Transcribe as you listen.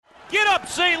Get up,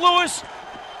 St. Louis.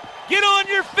 Get on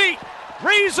your feet.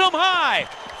 Raise them high.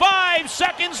 5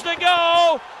 seconds to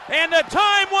go, and the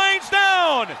time winds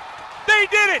down. They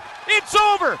did it. It's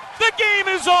over. The game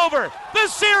is over. The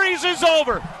series is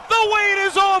over. The wait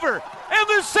is over. And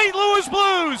the St. Louis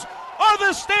Blues are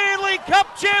the Stanley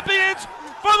Cup champions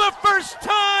for the first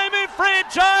time in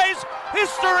franchise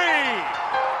history.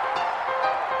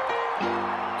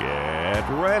 Get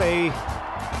ready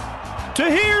to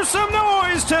hear some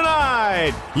noise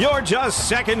tonight. You're just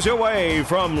seconds away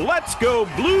from Let's Go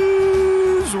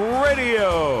Blues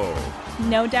Radio.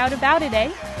 No doubt about it,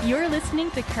 eh? You're listening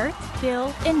to Kurt,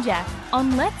 Bill, and Jeff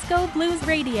on Let's Go Blues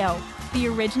Radio, the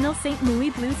original St. Louis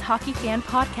Blues hockey fan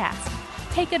podcast.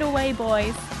 Take it away,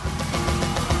 boys.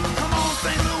 Come on,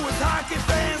 St. Louis hockey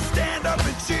fans, stand up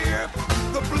and cheer.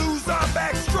 The Blues are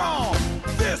back strong.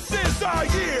 This is our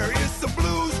year. It's the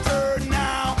Blues' turn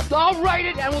now. I'll write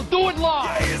it and we'll do it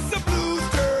live. Yeah, it's the Blues'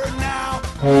 turn now.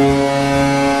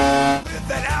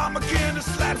 That Al McKinnon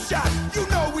slap shot, you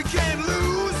know we can't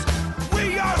lose.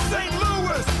 We are St.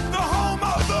 Louis, the home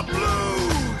of the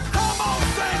Blues. Come on,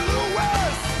 St.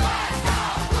 Louis.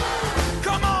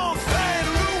 Come on, St.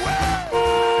 Louis.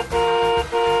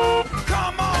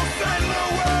 Come on, St.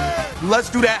 Louis. Let's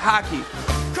do that hockey.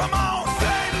 Come on,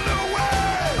 St. Louis.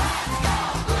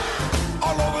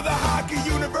 All over the hockey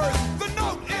universe, the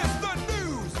note is the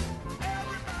news.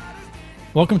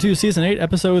 Welcome to Season 8,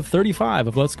 Episode 35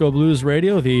 of Let's Go Blues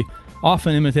Radio, the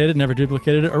often imitated, never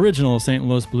duplicated, original St.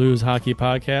 Louis Blues hockey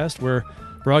podcast. We're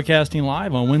broadcasting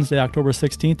live on Wednesday, October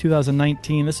 16th,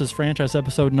 2019. This is franchise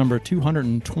episode number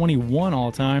 221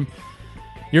 all time.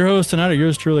 Your hosts tonight are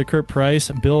yours truly, Kurt Price,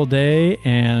 Bill Day,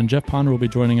 and Jeff Ponder will be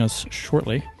joining us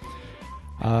shortly.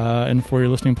 And for your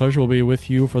listening pleasure, we'll be with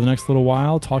you for the next little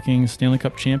while talking Stanley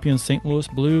Cup champion St. Louis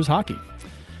Blues hockey.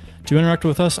 To interact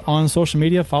with us on social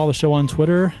media, follow the show on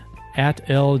Twitter at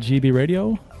LGB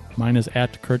Radio. Mine is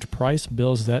at Kurt Price,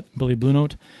 Bill's is at Billy Blue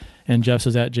Note, and Jeff's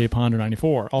is at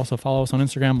JPonder94. Also follow us on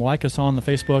Instagram, like us on the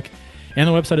Facebook, and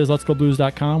the website is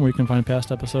letsgoblues.com, where you can find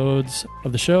past episodes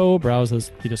of the show, browse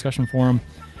the discussion forum,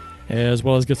 as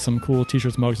well as get some cool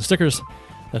t-shirts, mugs, and stickers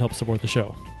that help support the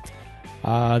show.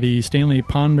 The Stanley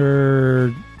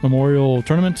Ponder Memorial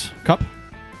Tournament Cup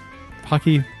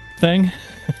hockey thing,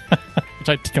 which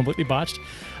I completely botched,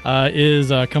 is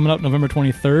coming up November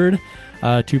 23rd.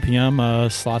 2 p.m.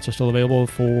 Slots are still available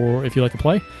for if you like to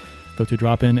play. Go to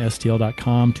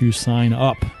dropinstl.com to sign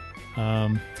up.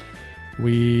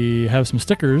 We have some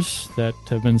stickers that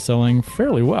have been selling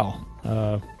fairly well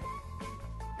on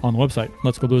the website,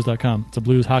 letsgoblues.com. It's a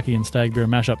blues, hockey, and stag beer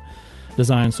mashup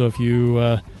design. So if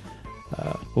you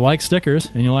like stickers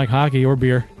and you like hockey or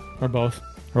beer or both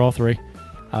or all three,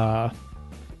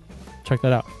 check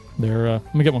that out.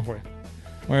 Let me get one for you.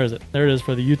 Where is it? There it is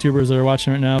for the YouTubers that are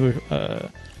watching right now.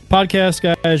 Podcast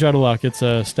guys, you're out of luck. It's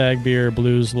a Stag Beer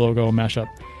Blues logo mashup.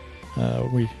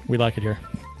 We like it here.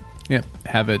 Yep,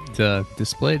 have it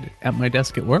displayed at my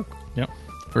desk at work. Yep.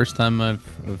 First time I've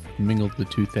mingled the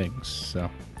two things. So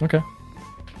okay,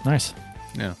 nice.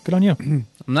 Yeah, good on you. I'm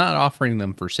not offering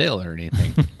them for sale or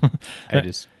anything.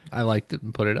 I liked it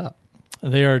and put it up.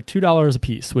 They are $2 a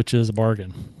piece, which is a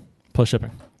bargain plus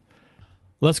shipping.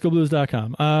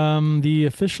 Let'sGoBlues.com. The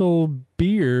official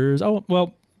beers. Oh,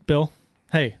 well, Bill.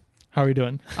 Hey, how are you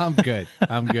doing? I'm good.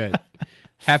 I'm good.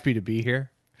 Happy to be here.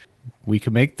 We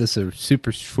could make this a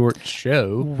super short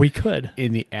show. We could.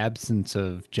 In the absence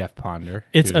of Jeff Ponder.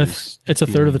 It's a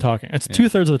third of the talking. It's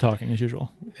 2/3 of the talking, as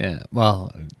usual. Yeah.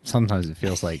 Well, sometimes it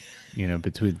feels like,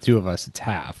 between the two of us, it's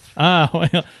half.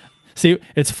 Well, see,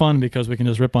 it's fun because we can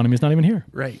just rip on him. He's not even here.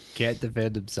 Right. Can't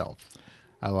defend himself.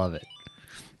 I love it.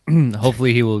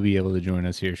 Hopefully he will be able to join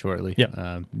us here shortly.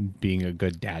 Yep. Being a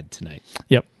good dad tonight.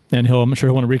 Yep. And I'm sure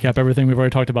he'll want to recap everything we've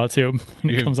already talked about too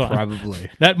when he comes on. Probably.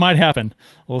 That might happen.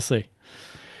 We'll see.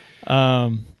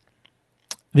 The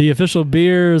official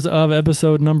beers of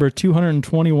episode number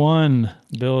 221.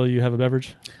 Bill, you have a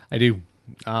beverage? I do.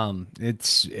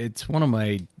 It's one of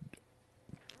my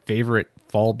favorite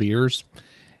fall beers,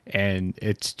 and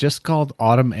it's just called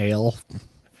Autumn Ale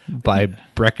by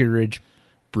Breckenridge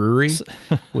Brewery,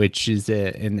 which is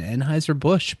an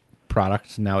Anheuser-Busch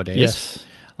product nowadays. Yes.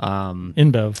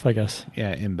 InBev, I guess.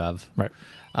 Yeah, InBev. Right.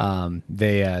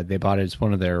 They bought it as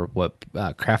one of their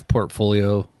craft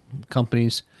portfolio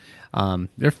companies. There are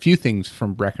a few things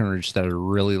from Breckenridge that I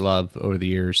really love over the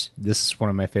years. This is one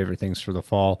of my favorite things for the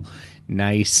fall.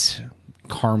 Nice,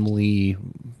 caramely,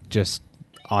 just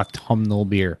autumnal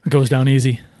beer. Goes down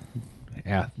easy.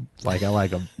 Yeah, I like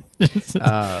them.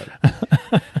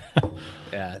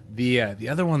 Yeah, the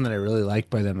other one that I really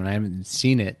like by them, and I haven't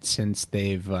seen it since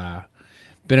they've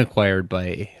been acquired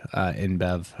by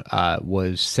InBev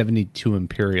was 72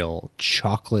 Imperial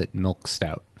Chocolate Milk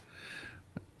Stout.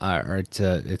 Or it's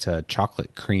a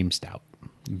chocolate cream stout.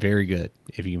 Very good.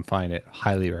 If you can find it,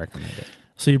 highly recommend it.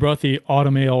 So you brought the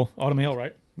autumn ale,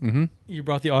 right? Mm-hmm. You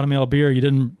brought the autumn ale beer. You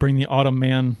didn't bring the autumn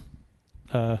man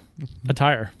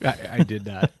attire. I did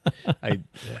not. I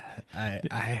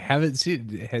haven't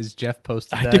seen. Has Jeff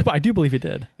posted that? I do believe he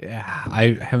did. Yeah,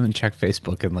 I haven't checked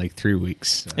Facebook in like 3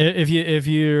 weeks. So. If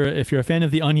you're a fan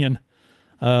of the Onion,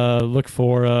 look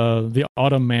for the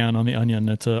Autumn Man on the Onion.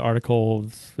 It's an article.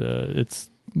 It's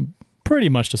pretty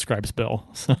much describes Bill.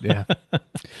 So. Yeah.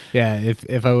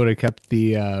 If I would have kept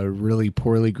the really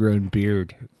poorly grown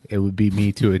beard, it would be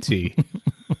me to a T.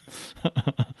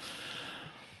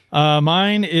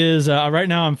 Mine is right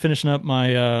now. I'm finishing up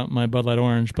my my Bud Light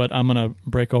Orange, but I'm gonna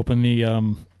break open the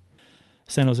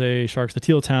San Jose Sharks, the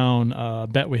Teal Town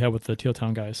bet we had with the Teal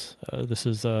Town guys. This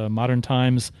is Modern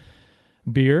Times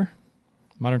beer,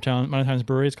 Modern Times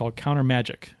Brewery. It's called Counter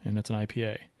Magic, and it's an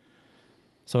IPA.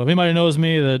 So if anybody knows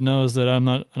me, that knows that I'm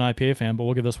not an IPA fan, but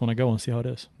we'll give this one a go and see how it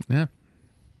is. Yeah.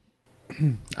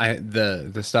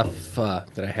 The stuff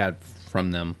that I had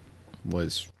from them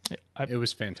was. It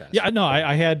was fantastic. Yeah, no,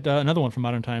 I had another one from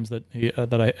Modern Times and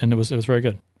it was very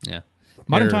good. Yeah,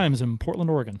 Modern Times in Portland,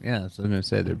 Oregon. Yeah, so I'm going to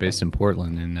say they're based in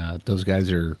Portland, and those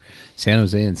guys are San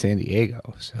Jose and San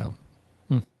Diego. So,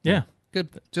 yeah, good,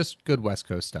 just good West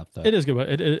Coast stuff, though. It is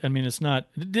good. I mean, it's not.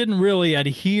 It didn't really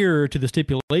adhere to the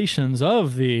stipulations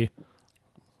of the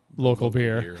local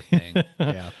beer thing.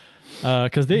 Yeah,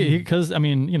 because I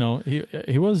mean, you know,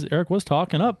 Eric was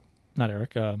talking up. Not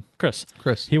Eric, Chris.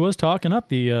 He was talking up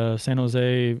the San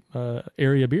Jose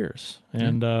area beers,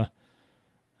 and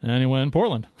he went in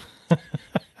Portland, which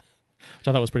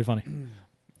I thought was pretty funny.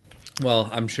 Well,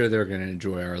 I'm sure they're going to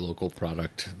enjoy our local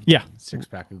product. Yeah,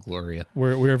 6-pack of Gloria.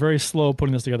 We're very slow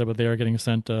putting this together, but they are getting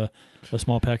sent a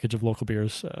small package of local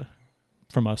beers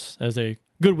from us as a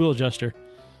goodwill gesture.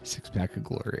 6-pack of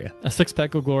Gloria. A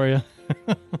 6-pack of Gloria.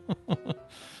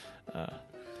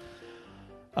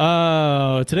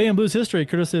 Today in Blues history,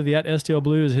 courtesy of the @STL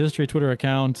Blues history Twitter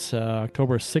account,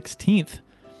 October 16th,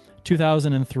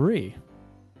 2003.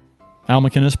 Al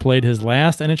MacInnis played his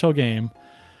last NHL game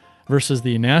versus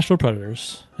the Nashville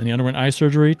Predators, and he underwent eye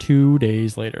surgery 2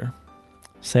 days later.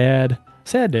 Sad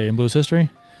day in Blues history.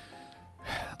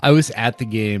 I was at the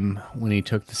game when he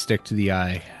took the stick to the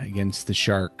eye against the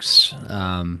Sharks.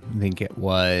 I think it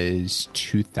was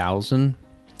 2000.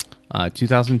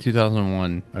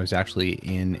 2001, I was actually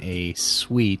in a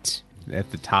suite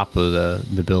at the top of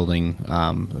the building,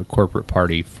 a corporate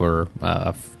party for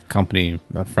a company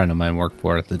a friend of mine worked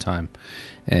for at the time.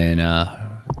 And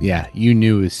yeah, you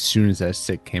knew as soon as that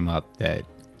stick came up that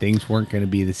things weren't going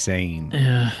to be the same.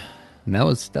 Yeah. And that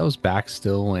was back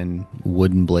still when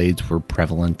wooden blades were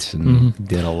prevalent and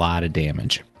did a lot of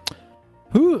damage.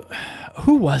 Who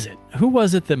was it? Who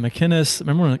was it that MacInnis,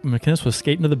 remember when MacInnis was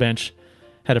skating to the bench,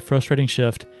 had a frustrating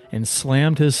shift, and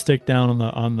slammed his stick down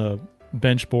on the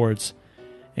bench boards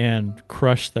and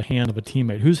crushed the hand of a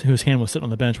teammate whose hand was sitting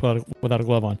on the bench without a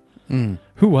glove on?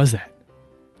 Who was that?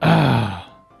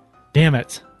 Damn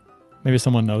it. Maybe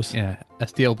someone knows. Yeah,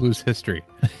 STL Blues history.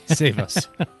 Save us.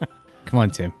 Come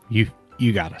on, Tim. You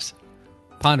got us.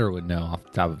 Ponder would know off the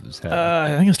top of his head.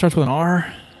 I think it starts with an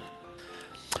R.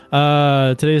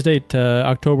 Today's date,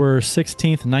 October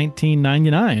 16th,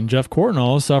 1999. Jeff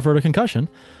Courtnall suffered a concussion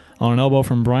on an elbow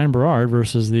from Brian Berard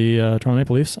versus the Toronto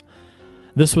Maple Leafs.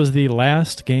 This was the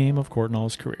last game of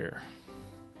Courtnall's career.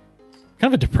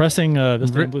 Kind of a depressing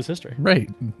this day in Blues history. Right.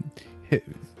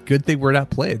 Good thing we're not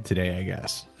playing today, I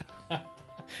guess.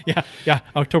 Yeah.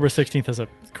 October 16th is a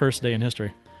cursed day in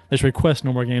history. They should request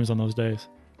no more games on those days.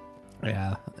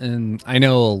 Yeah, and I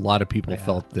know a lot of people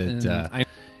felt that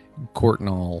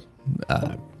Courtnall,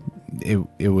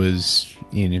 it was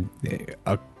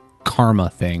a karma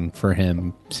thing for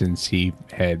him since he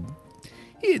had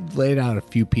laid out a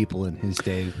few people in his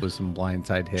day with some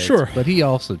blindside hits. Sure, but he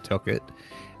also took it.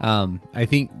 I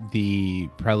think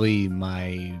probably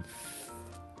my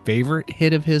favorite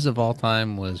hit of his of all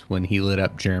time was when he lit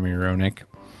up Jeremy Roenick.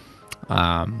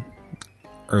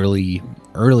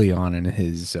 Early on in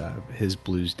his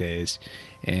Blues days,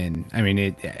 and I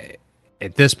mean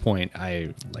at this point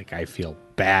I feel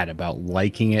bad about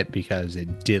liking it because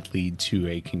it did lead to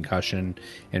a concussion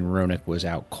and Roenick was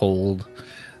out cold.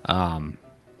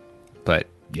 But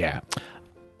yeah,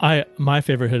 my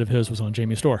favorite hit of his was on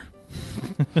Jamie Storr.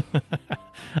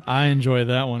 I enjoy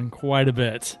that one quite a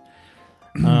bit.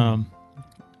 Well,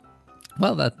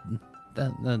 that's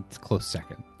That's close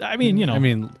second. I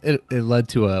mean, it led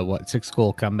to a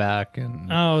 6-goal comeback and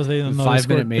they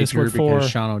 5-minute major scored 4. because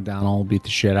Sean O'Donnell beat the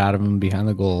shit out of him behind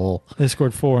the goal. They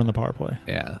scored 4 in the power play.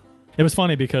 Yeah, it was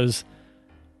funny because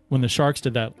when the Sharks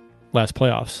did that last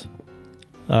playoffs,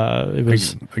 it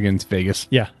was against Vegas.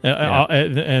 Yeah,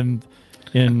 and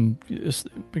in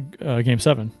Game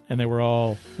 7, and they were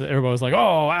everybody was like,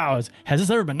 "Oh wow, has this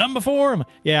ever been done before?" I'm like,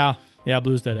 yeah,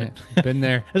 Blues did it. Been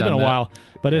there. It's been a that. while,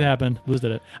 but it happened. Blues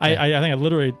did it. I think I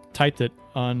literally typed it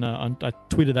on I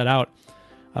tweeted that out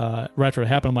right after it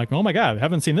happened. I'm like, oh my god, I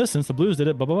haven't seen this since the Blues did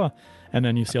it. Blah blah blah. And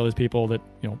then you see all these people that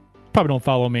probably don't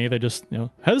follow me. They just has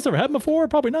this ever happened before?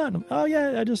 Probably not. Oh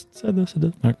yeah, I just said this.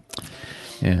 All right.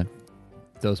 Yeah.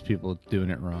 Those people doing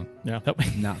it wrong. Yeah,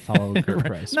 not follow Kurt right.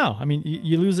 Price. No, I mean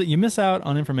you lose it. You miss out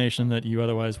on information that you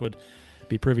otherwise would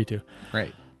be privy to.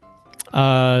 Right.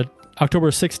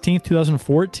 October 16th,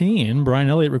 2014, Brian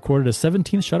Elliott recorded a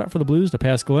 17th shutout for the Blues to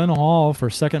pass Glenn Hall for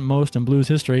second most in Blues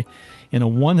history in a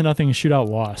 1-0 shootout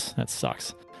loss. That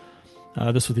sucks.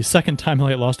 This was the second time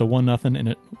Elliott lost a 1-0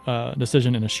 in a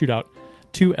decision in a shootout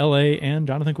to LA and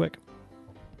Jonathan Quick.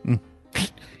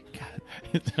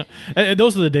 And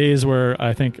those are the days where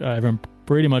I think everyone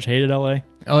pretty much hated LA.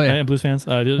 Oh yeah, and Blues fans.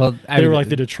 They were like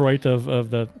the Detroit of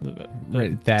the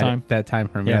time. That time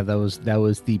frame. Yeah, that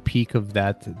was the peak of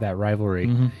that rivalry.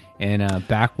 Mm-hmm. And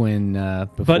back when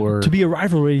before, but to be a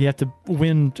rivalry, you have to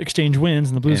exchange wins,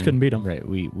 and the Blues couldn't beat them. Right,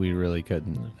 we really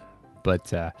couldn't. But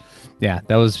that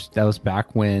was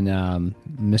back when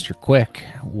Mr. Quick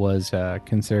was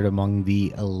considered among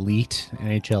the elite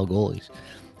NHL goalies.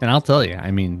 And I'll tell you,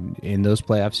 I mean, in those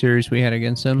playoff series we had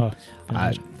against him,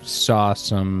 I saw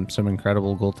some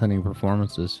incredible goaltending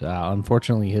performances.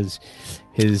 Unfortunately, his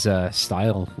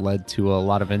style led to a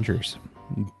lot of injuries,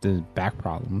 the back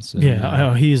problems.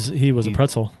 And, he was a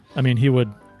pretzel. I mean, he'd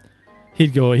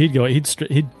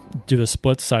do the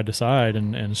splits side to side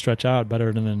and stretch out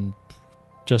better than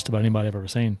just about anybody I've ever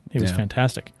seen. He was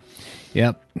fantastic.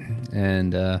 Yep,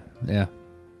 and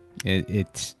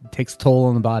it takes a toll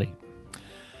on the body.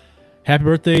 Happy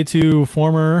birthday to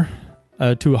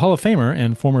to Hall of Famer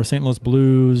and former St. Louis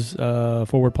Blues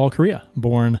forward Paul Kariya,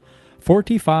 born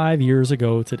 45 years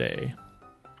ago today.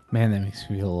 Man, that makes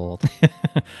me feel old.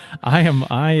 I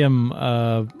am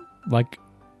like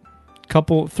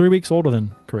 3 weeks older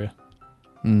than Kariya.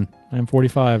 I am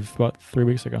 45 about 3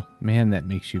 weeks ago. Man, that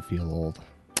makes you feel old.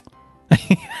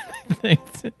 Thank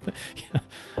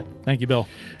you, Bill.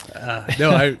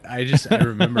 No, I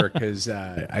remember because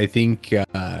I think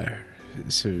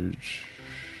so.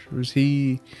 Was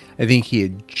he? I think he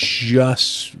had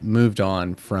just moved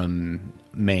on from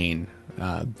Maine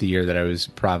the year that I was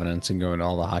at Providence and going to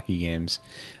all the hockey games.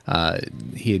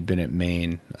 He had been at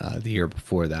Maine the year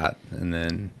before that, and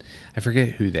then I forget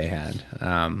who they had.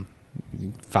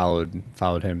 Followed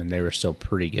him, and they were still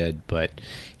pretty good, but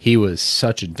he was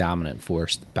such a dominant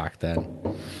force back then.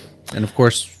 And of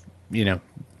course,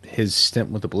 his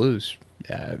stint with the Blues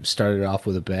started off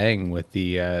with a bang with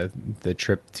the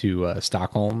trip to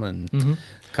Stockholm and a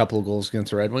couple of goals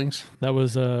against the Red Wings. That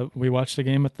was we watched a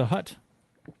game at the Hut.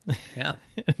 Yeah,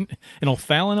 in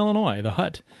O'Fallon, Illinois, the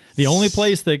Hut, the only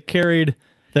place that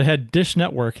had Dish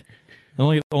Network.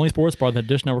 The only sports bar that had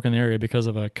Dish Network in the area because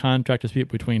of a contract dispute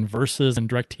between Versus and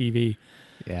DirecTV.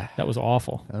 Yeah, that was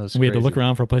awful. That was we crazy. had to look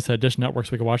around for a place that had Dish Network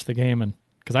so we could watch the game, and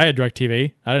because I had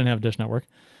DirecTV, I didn't have Dish Network.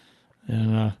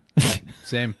 And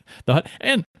same. The Hut,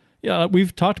 and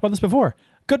we've talked about this before.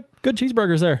 Good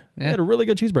cheeseburgers there. Yeah. They had a really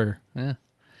good cheeseburger. Yeah,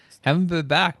 haven't been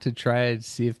back to try to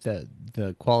see if the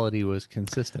quality was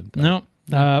consistent. But. No,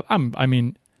 I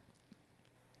mean.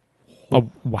 Oh,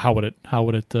 why would it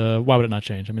not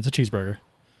change? I mean, it's a cheeseburger.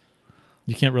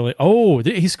 You can't really. Oh,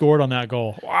 he scored on that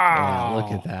goal. Wow! Yeah,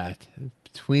 look at that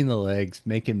between the legs,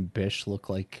 making Bish look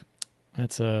like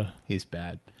he's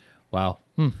bad. Wow.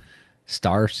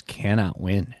 Stars cannot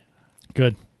win.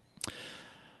 Good.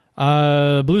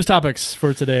 Blues topics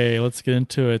for today. Let's get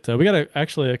into it. We got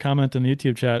actually a comment in the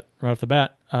YouTube chat right off the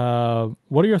bat.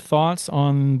 What are your thoughts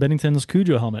on Binnington's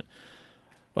Cujo helmet?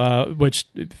 Which,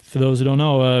 for those who don't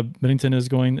know, Binnington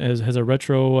has a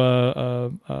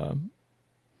retro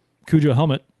Cujo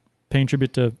helmet, paying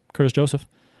tribute to Curtis Joseph.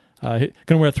 Going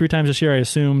to wear it 3 times this year, I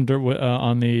assumed,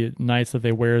 on the nights that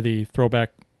they wear the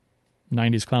throwback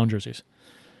 90s clown jerseys.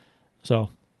 So,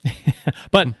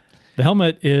 but the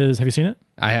helmet is. Have you seen it?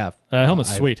 I have. The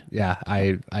helmet's sweet. Yeah,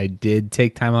 I did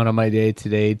take time out of my day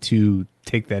today to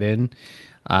take that in.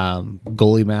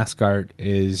 Goalie mask art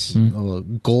is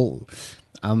goal.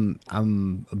 I'm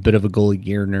a bit of a goalie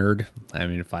gear nerd. I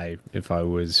mean, if I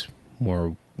was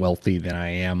more wealthy than I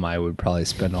am, I would probably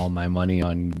spend all my money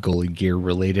on goalie gear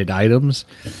related items.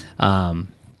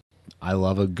 I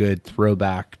love a good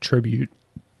throwback tribute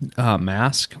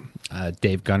mask.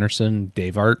 Dave Gunnarsson,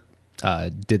 Dave Art,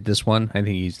 did this one. I think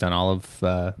he's done all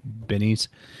of Benny's.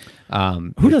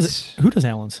 Who does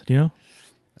Allen's? Do you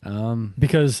know?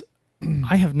 Because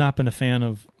I have not been a fan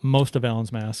of most of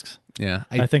Allen's masks. Yeah,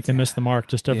 I think they miss the mark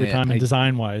just every time, and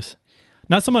design wise,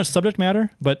 not so much subject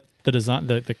matter, but the design,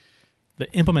 the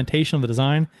implementation of the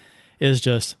design is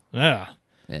just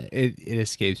It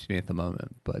escapes me at the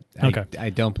moment, but Okay. I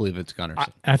don't believe it's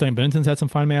Gunnarsson. I think Binnington's had some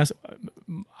fine masks.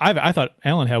 I thought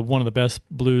Allen had one of the best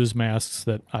Blues masks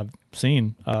that I've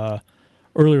seen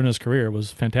earlier in his career. It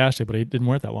was fantastic, but he didn't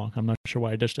wear it that long. I'm not sure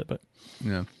why he ditched it, but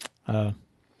Yeah.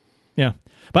 yeah.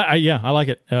 But I like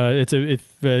it.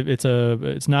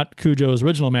 It's not Cujo's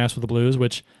original mask for the Blues,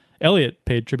 which Elliott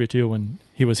paid tribute to when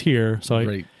he was here. So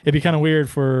Right. it'd be kind of weird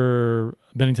for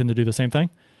Binnington to do the same thing.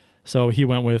 So he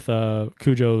went with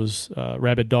Cujo's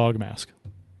rabid dog mask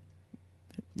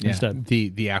instead.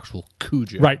 The actual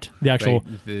Cujo, Right, the actual-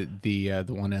 right? The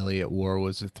one Elliott wore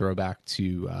was a throwback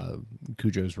to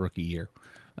Cujo's rookie year,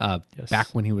 back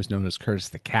when he was known as Curtis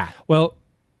the Cat. Well,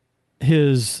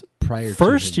 his Prior to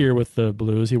first him. year with the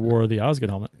Blues, he wore the Osgood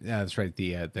helmet. Yeah, that's right.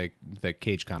 The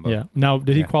cage combo. Yeah. Now,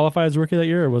 did he Yeah. qualify as rookie that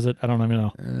year, or was it? I don't even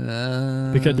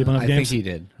know. Because the amount of I games? think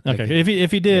he did. Okay,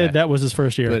 if he did, yeah. that was his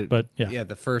first year. But yeah, yeah,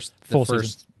 the first Full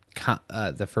season.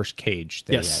 the first cage.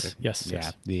 That Yes, he had. yes,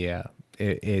 yeah.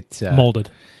 yes. It molded.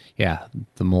 Yeah,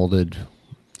 the molded,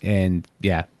 and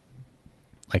yeah,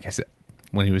 like I said,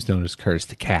 when he was known as Curtis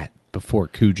the Cat before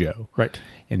Cujo, Right.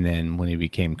 and then when he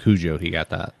became Cujo, he got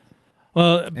that,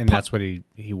 Well, and that's what he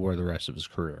wore the rest of his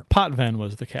career. Potvin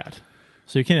was the cat,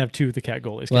 so you can't have two of the cat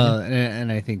goalies. Can Well, you?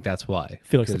 and I think that's why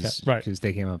Felix the Cat, right. Because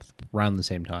they came up around the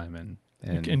same time,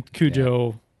 And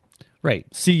Cujo, right,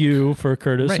 CU for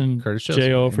Curtis, Right, and Curtis Joseph.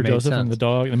 Jo It for made Joseph, and sense. the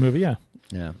dog in the movie. Yeah,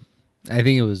 yeah. I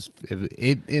think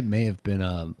it may have been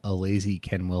a lazy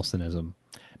Ken Wilsonism.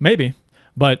 maybe,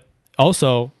 but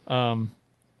also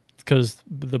because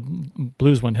the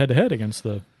Blues went head to head against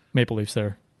the Maple Leafs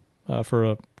there for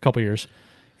a couple years,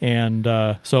 and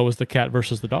so it was the cat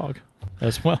versus the dog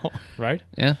as well, right?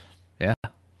 Yeah, yeah.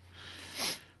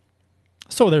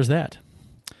 So there's that.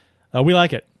 We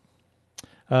like it.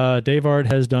 Dave Ard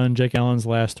has done Jake Allen's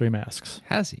last 3 masks.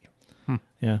 Has he?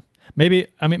 Yeah, maybe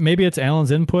it's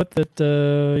Allen's input that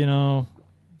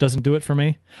doesn't do it for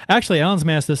me. Actually, Allen's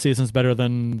mask this season is better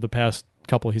than the past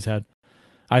couple he's had.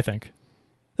 I think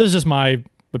this is just my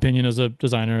opinion as a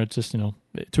designer. It's just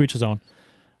to each his own.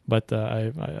 But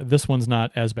this one's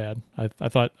not as bad. I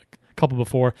thought a couple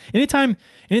before. Anytime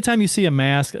you see a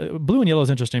mask, blue and yellow is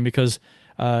interesting because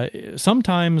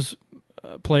sometimes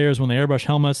players, when they airbrush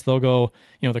helmets, they'll go,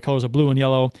 the colors are blue and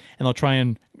yellow, and they'll try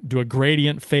and do a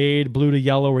gradient fade, blue to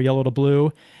yellow or yellow to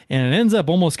blue, and it ends up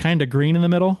almost kind of green in the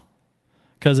middle.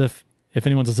 Because if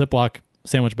anyone's a Ziploc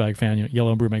sandwich bag fan,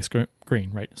 yellow and blue makes green,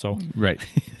 right? So Right.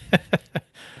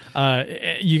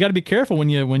 you got to be careful when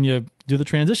you do the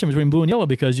transition between blue and yellow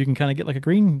because you can kind of get like a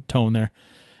green tone there,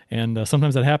 and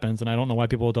sometimes that happens. And I don't know why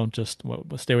people don't just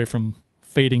stay away from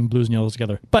fading blues and yellows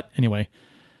together. But anyway,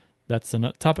 that's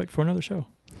a topic for another show.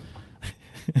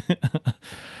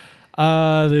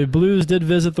 The Blues did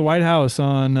visit the White House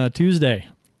on Tuesday.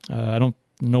 No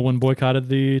one boycotted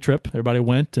the trip. Everybody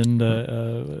went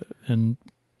and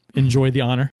enjoyed the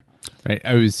honor. Right.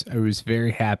 I was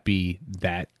very happy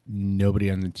that nobody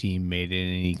on the team made it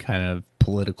any kind of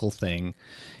political thing.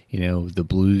 The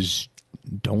Blues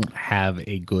don't have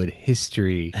a good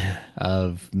history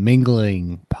of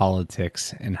mingling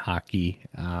politics and hockey.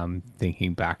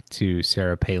 Thinking back to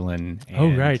Sarah Palin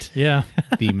and Yeah.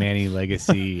 the Manny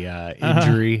Legacy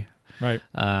injury. Right.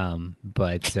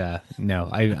 But no,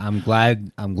 I'm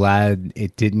glad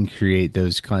it didn't create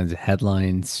those kinds of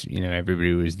headlines.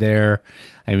 Everybody was there.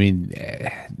 I mean,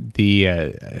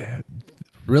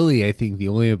 really, I think the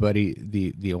only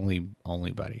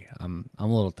buddy. I'm a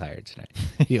little tired tonight.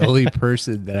 The only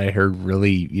person that I heard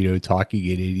really, talking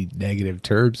in any negative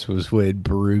terms was when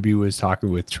Berube was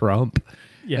talking with Trump.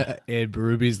 Yeah. And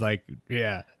Berube's like,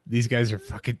 yeah, these guys are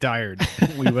fucking tired.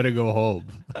 We want to go home.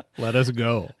 Let us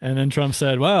go. And then Trump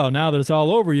said, "Well, now that it's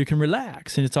all over, you can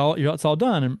relax and it's all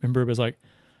done." And Berube's like,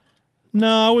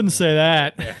 "No, I wouldn't say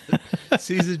that.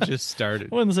 Season just started."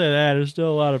 I wouldn't say that. There's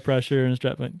still a lot of pressure and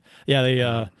stress." But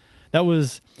yeah, that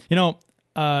was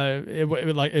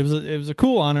it was a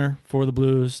cool honor for the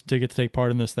Blues to get to take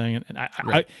part in this thing. And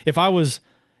Right. if I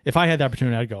had the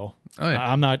opportunity, I'd go. Oh,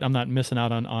 yeah. I'm not missing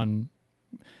out on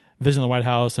visiting the White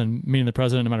House and meeting the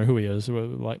president, no matter who he is,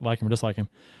 like him or dislike him.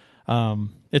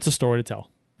 It's a story to tell,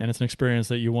 and it's an experience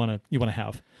that you want to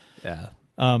have. Yeah.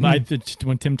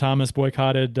 When Tim Thomas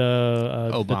boycotted the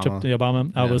trip to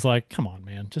Obama, I was like, come on,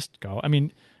 man, just go. I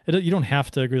mean, you don't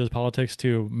have to agree with his politics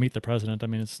to meet the president. I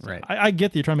mean, it's right. I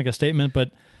get that you're trying to make a statement,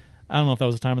 but I don't know if that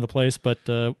was the time or the place. But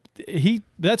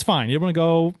that's fine. You want to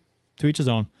go, to each his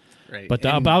own. Right. But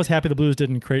I was happy the Blues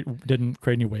didn't create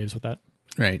any waves with that.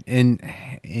 Right.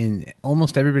 And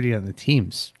almost everybody on the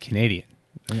team's Canadian.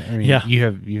 I mean, yeah. You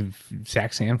have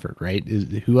Zach Sanford, right?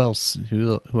 Who else?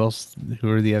 Who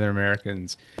are the other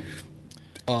Americans,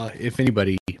 if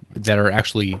anybody, that are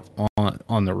actually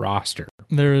on the roster?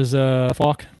 There's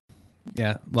Falk.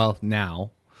 Yeah. Well,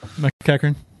 now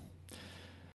McEachern.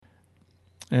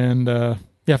 And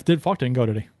Falk didn't go,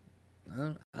 did he?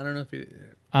 I don't know if he.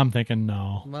 I'm thinking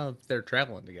no. Well, they're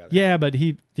traveling together. Yeah, but do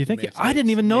you think? I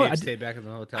didn't even know. I stayed back in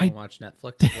the hotel and watch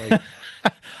Netflix. Like,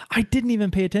 I didn't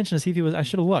even pay attention to see if he was. I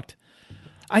should have looked.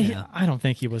 I don't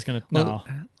think he was going to. No.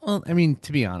 Well, I mean,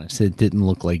 to be honest, it didn't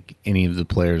look like any of the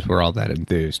players were all that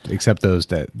enthused, except those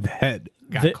that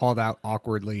got called out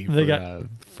awkwardly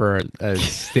for a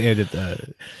stand at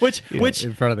the which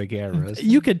in front of the cameras.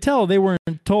 You could tell they weren't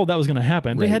told that was going to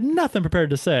happen. Right. They had nothing prepared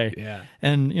to say. Yeah.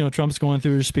 And Trump's going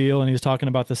through his spiel and he's talking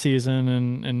about the season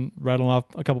and rattling off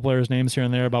a couple players' names here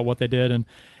and there about what they did, and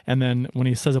then when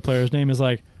he says a player's name, he's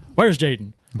like, "Where's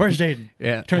Jaden? Where's Jaden?"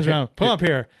 Yeah. Turns around, pull up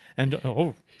here, and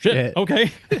oh shit, yeah.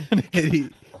 Okay. And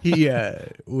he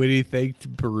when he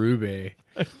thanked Berube,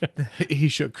 he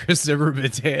shook Chris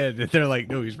Zimmerman's hand, and they're like,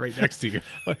 "No, he's right next to you."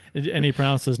 And he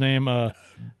pronounced his name Berube.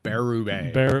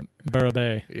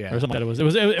 Berube. Yeah. Or something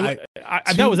like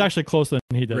that. That was actually closer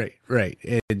than he did. Right.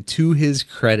 And to his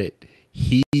credit,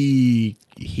 he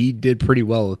did pretty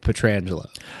well with Pietrangelo.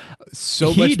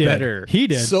 Much better. He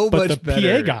did. So but much the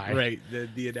better. PA guy. Right.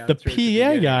 The announcer. The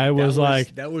PA guy was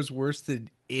like, that was worse than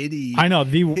any. I know.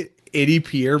 Eddie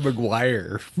Pierre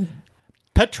Maguire.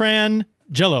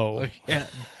 Petrangelo. Yeah.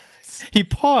 He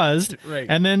paused right.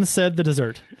 and then said the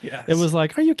dessert. Yes. It was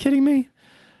like, are you kidding me?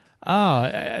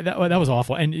 That was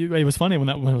awful. And it was funny when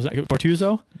it was like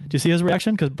Bortuzzo. Did you see his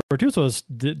reaction? Because Bortuzzo was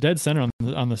dead center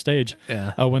on the stage.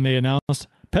 Yeah. When they announced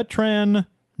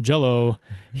Petrangelo,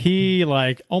 he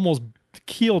like almost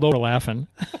keeled over laughing.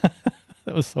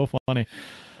 That was so funny.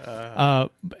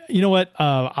 You know what?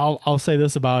 I'll say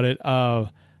this about it.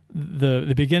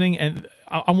 The beginning, and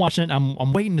I'm watching it.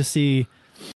 I'm waiting to see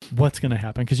what's going to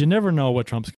happen, because you never know what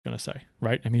Trump's going to say,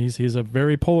 right? I mean, he's a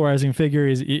very polarizing figure.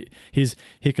 He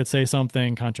could say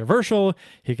something controversial.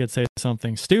 He could say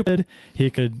something stupid.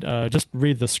 He could just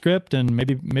read the script and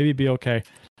maybe be okay.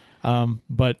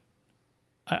 But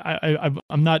I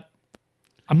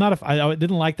didn't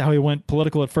like how he went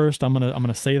political at first. I'm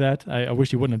gonna say that. I wish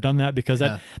he wouldn't have done that, because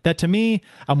that to me,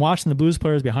 I'm watching the Blues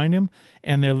players behind him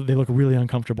and they look really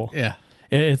uncomfortable. Yeah.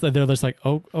 They're just like,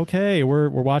 oh, okay, we're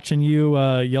watching you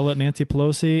yell at Nancy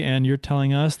Pelosi, and you're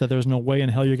telling us that there's no way in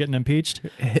hell you're getting impeached.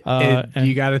 And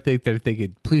you got to think they're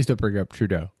thinking, please don't bring up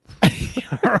Trudeau.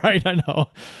 Right, I know.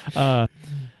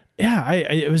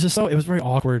 It was very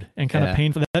awkward and kind of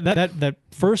painful. That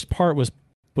first part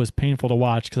was painful to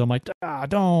watch, because I'm like,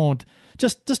 don't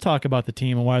just talk about the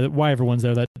team and why everyone's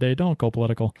there that day. Don't go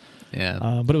political.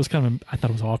 Yeah. But it was I thought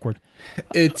it was awkward.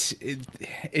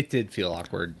 It did feel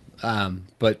awkward.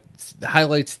 But the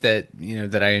highlights that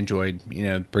I enjoyed,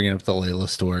 bringing up the Layla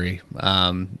story,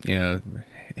 that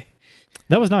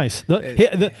was nice.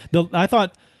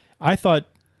 I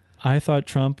thought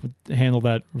Trump handled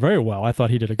that very well. I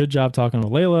thought he did a good job talking to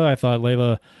Layla. I thought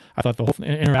the whole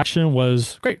interaction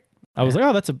was great. I was like,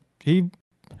 oh,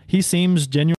 he seems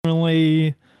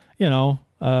genuinely,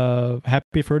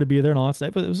 happy for her to be there and all that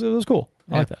stuff. But it was cool.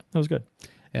 I like that. That was good.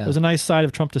 Yeah. It was a nice side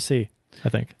of Trump to see, I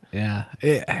think. Yeah.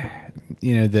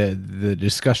 The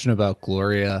discussion about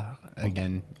Gloria,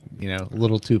 again, a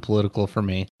little too political for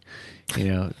me.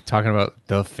 Talking about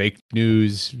the fake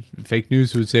news. Fake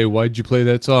news would say, "Why'd you play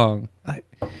that song?"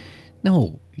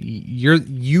 No,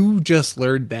 you just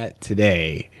learned that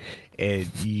today, and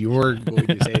you're going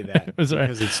to say that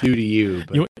because it's new to you.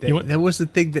 But that was the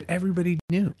thing that everybody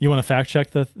knew. You want to fact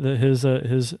check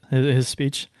his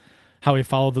speech? How he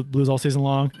followed the Blues all season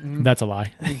long? Mm-hmm. That's a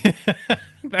lie.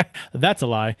 That's a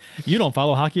lie. You don't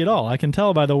follow hockey at all. I can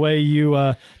tell by the way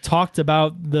you talked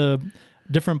about the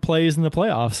different plays in the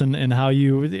playoffs and how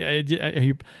you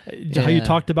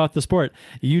talked about the sport.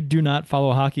 You do not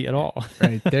follow hockey at all.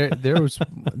 Right. There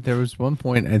was one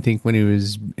point, I think, when he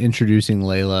was introducing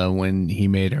Layla, when he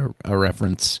made a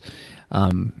reference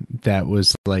that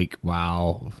was like,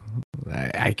 wow.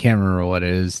 I can't remember what it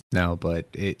is now, but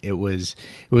it was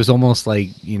almost like,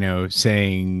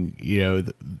 saying,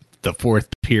 the fourth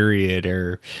period,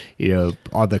 or,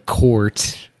 on the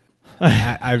court,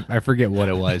 I forget what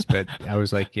it was, but I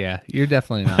was like, yeah, you're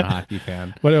definitely not a hockey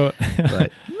fan. But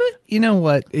you know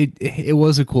what? It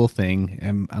was a cool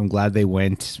thing. I'm glad they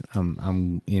went.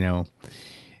 I'm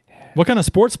What kind of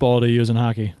sports ball do you use in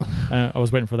hockey? I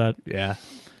was waiting for that. Yeah.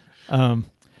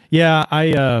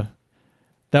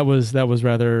 That was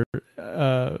rather.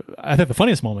 I think the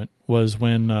funniest moment was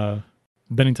when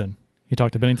Binnington. He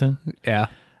talked to Binnington. Yeah.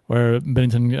 Where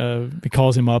Binnington he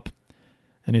calls him up,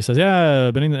 and he says,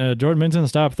 "Yeah, Jordan Binnington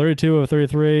stopped 32 of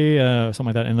 33, something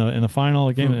like that in the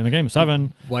final game in the game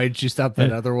 7. Why did you stop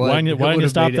that other one? Why didn't you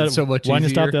stop that? So much why didn't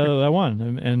you stop easier? that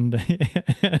one?" And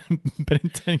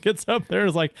Binnington gets up there.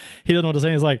 Is like he doesn't know what to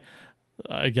say. He's like,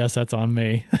 "I guess that's on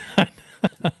me." I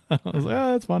was like,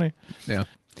 "Oh, that's funny." Yeah.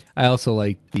 I also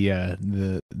like the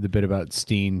bit about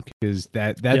Steen because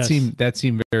that Yes.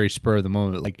 seemed very spur of the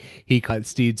moment. Like he caught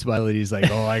Steen smiling. He's like,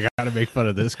 "Oh, I gotta make fun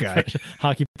of this guy."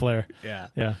 Hockey player.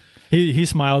 Yeah. He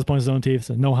smiles, points his own teeth,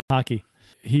 says, "No hockey."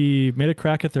 He made a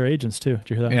crack at their agents too. Did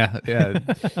you hear that? Yeah.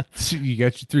 So you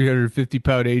got your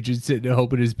 350-pound agent sitting at home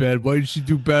in his bed. Why did you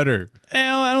do better?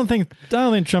 I don't think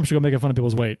Trump should go making fun of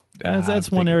people's weight.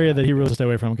 That's one area that he really should stay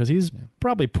away from because he's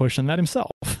probably pushing that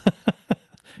himself.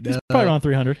 He's probably around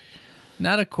 300.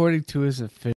 Not according to his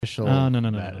official.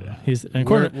 No. He's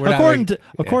according to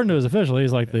his official,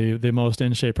 he's like the most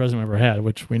in shape president we've ever had,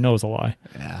 which we know is a lie.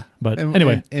 Yeah. But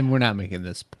anyway, and we're not making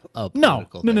this up. No.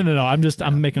 I'm just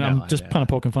kind of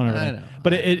poking fun at I everything. know.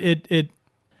 But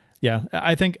yeah.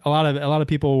 I think a lot of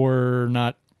people were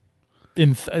not.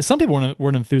 Some people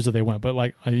weren't enthused that they went, but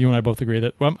like you and I both agree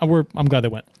that I'm glad they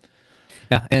went.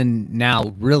 Yeah, and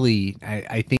now really,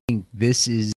 I think this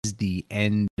is the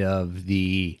end of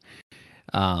the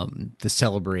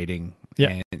celebrating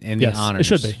and the Yes, honors.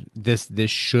 it should be.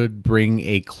 This should bring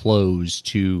a close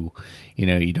to,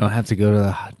 you don't have to go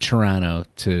to Toronto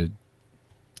to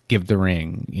give the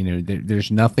ring.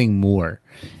 There's nothing more.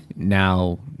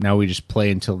 Now we just play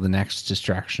until the next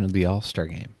distraction of the All-Star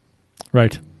game.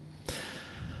 Right.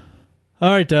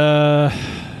 All right. A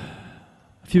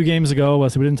few games ago,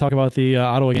 so we didn't talk about the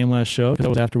Ottawa game last show because that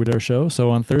was after we did our show.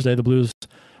 So on Thursday, the Blues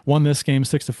won this game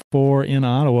 6-4 in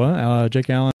Ottawa. Jake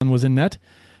Allen was in net,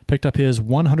 picked up his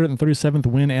 137th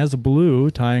win as a Blue,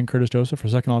 tying Curtis Joseph for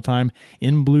second all-time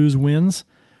in Blues wins.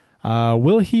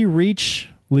 Will he reach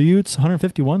Liut's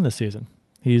 151 this season?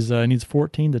 He's needs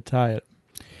 14 to tie it.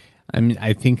 I mean,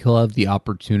 I think he'll have the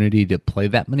opportunity to play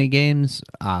that many games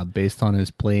based on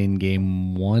his play in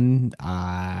game 1.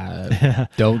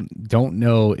 Don't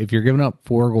know if you're giving up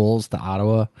 4 goals to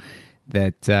Ottawa.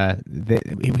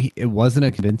 It wasn't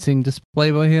a convincing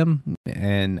display by him,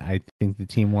 and I think the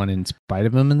team won in spite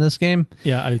of him in this game.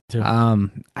 Yeah, I do.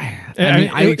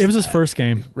 It was his first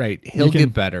game. Right, he'll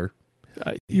get better.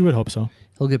 You would hope so.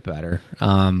 He'll get better.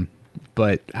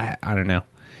 But I don't know.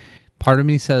 Part of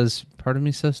me says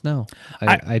no.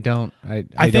 I don't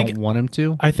want him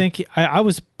to. I think I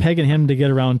was pegging him to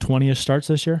get around 20-ish starts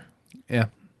this year. Yeah,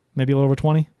 maybe a little over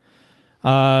 20.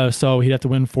 So he'd have to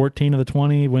win 14 of the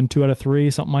 20, win 2 out of 3,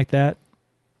 something like that.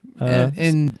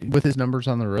 And with his numbers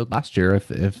on the road last year,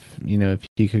 if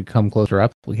he could come close to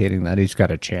replicating that, he's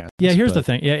got a chance. Yeah, here's the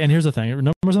thing.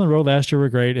 Numbers on the road last year were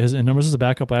great. His numbers as a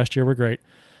backup last year were great.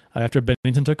 After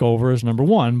Binnington took over as number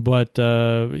 1, but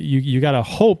you got to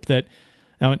hope that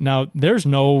now there's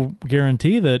no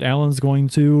guarantee that Allen's going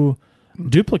to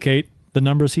duplicate the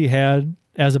numbers he had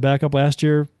as a backup last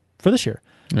year for this year.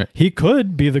 Right. He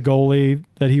could be the goalie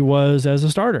that he was as a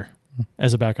starter,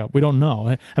 as a backup. We don't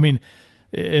know. I mean,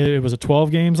 it was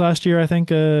 12 games last year, I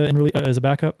think, as a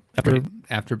backup after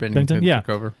Binnington took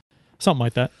over, something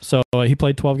like that. So he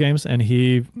played 12 games, and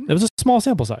it was a small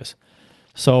sample size.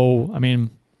 So I mean,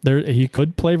 he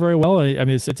could play very well. I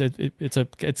mean, it's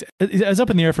up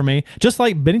in the air for me. Just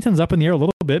like Binnington's up in the air a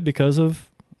little bit because of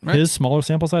his smaller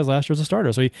sample size last year as a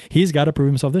starter. So he's got to prove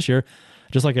himself this year,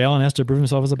 just like Allen has to prove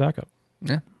himself as a backup.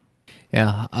 Yeah.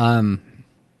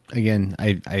 Again,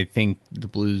 I think the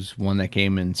Blues won that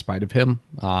game in spite of him.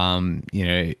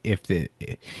 If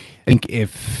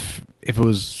it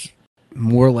was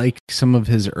more like some of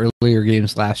his earlier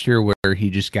games last year where he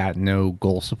just got no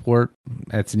goal support,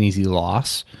 that's an easy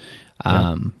loss. But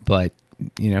I'm going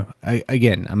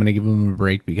to give him a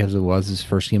break because it was his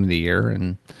first game of the year,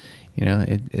 and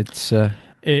it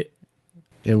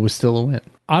was still a win.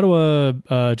 Ottawa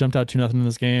jumped out 2-0 in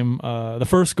this game. The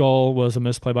first goal was a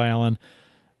misplay by Allen.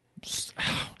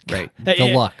 Right,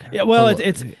 the luck. Yeah, well,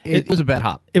 it was a bad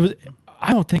hop. It was.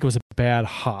 I don't think it was a bad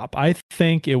hop. I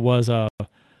think it was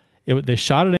they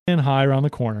shot it in high around the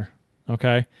corner,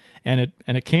 okay, and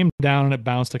it came down and it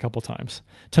bounced a couple times.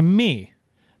 To me,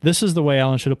 this is the way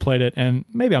Allen should have played it. And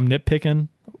maybe I'm nitpicking.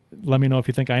 Let me know if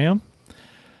you think I am.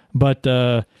 But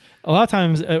a lot of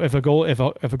times, if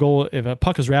a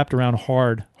puck is wrapped around a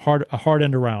hard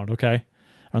end around, okay,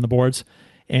 on the boards,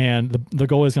 and the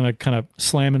goalie is going to kind of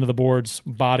slam into the boards,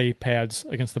 body pads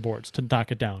against the boards to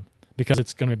knock it down because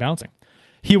it's going to be bouncing.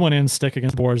 He went in, stick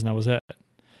against the boards, and that was it.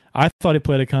 I thought he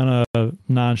played it kind of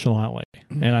nonchalantly,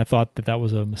 and I thought that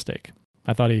was a mistake.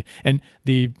 I thought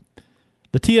the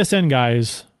TSN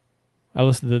guys, I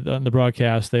listened to the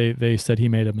broadcast. They said he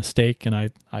made a mistake, and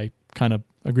I kind of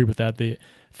agree with that. The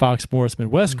Fox Sports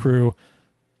Midwest crew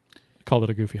called it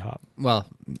a goofy hop. Well,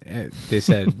 they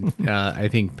said I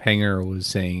think Penger was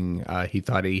saying he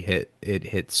thought it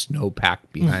hit snowpack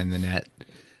behind the net.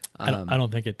 I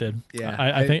don't think it did. Yeah,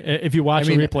 I think if you watch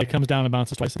the replay, it comes down and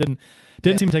bounces twice. It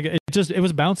didn't seem to take it. It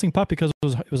was a bouncing puck because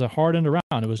it was a hard end around.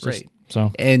 It was just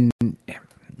so. And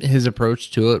his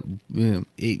approach to it,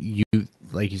 you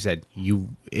like you said,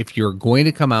 if you're going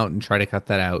to come out and try to cut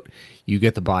that out, you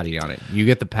get the body on it. You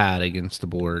get the pad against the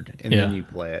board, and then you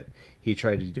play it. He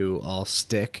tried to do all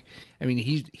stick. I mean,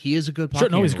 he is a good puck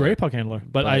handler. No, he's a great puck handler.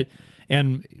 But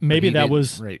maybe that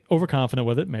was overconfident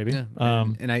with it, maybe. Yeah.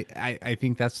 And I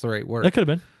think that's the right word. That could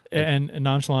have been. And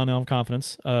nonchalant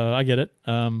confidence. I get it.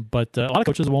 But a lot of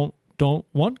coaches don't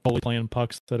want goalie playing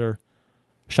pucks that are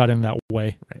shot in that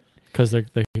way. Right. Because they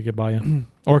could get by you.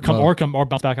 Or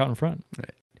bounce back out in front.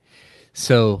 Right.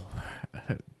 So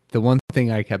the one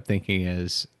thing I kept thinking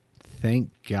is, thank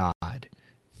God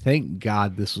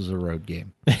this was a road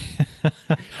game.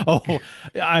 Can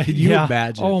you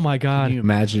imagine? Oh my God. Can you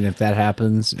imagine if that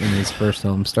happens in his first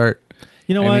home start?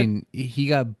 You know what? I mean, he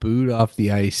got booed off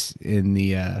the ice in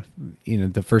the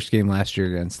the first game last year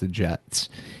against the Jets.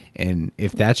 And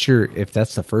if that's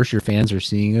the first your fans are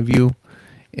seeing of you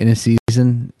in a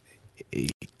season,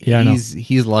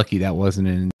 he's lucky that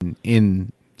wasn't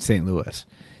in St. Louis.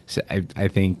 So I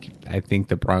think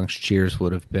the Bronx cheers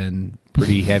would have been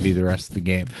pretty heavy the rest of the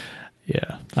game.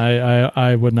 Yeah,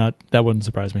 I would not. That wouldn't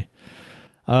surprise me.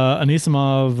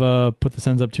 Anisimov put the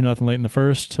Sens up 2-0 late in the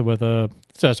first with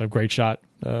just a great shot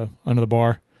under the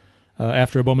bar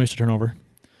after a Bouwmeester turnover.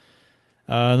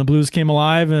 The Blues came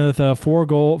alive with four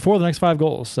of the next 5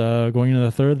 goals. Going into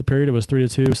the third, the period it was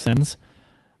 3-2 Sens.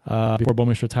 Before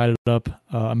Bouwmeester tied it up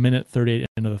a minute 38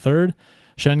 into the third.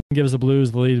 Shen gives the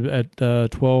Blues the lead at the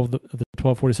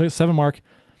 12:46 mark,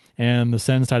 and the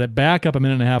Sens tied it back up a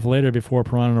minute and a half later before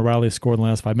Perron and O'Reilly scored in the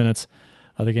last 5 minutes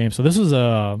of the game. So this was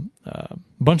a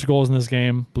bunch of goals in this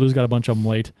game. Blues got a bunch of them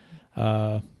late.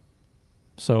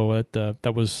 So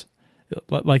that was,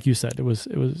 like you said, it was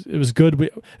good.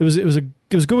 It was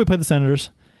good we played the Senators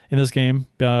in this game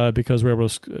because we were able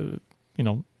to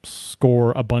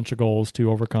score a bunch of goals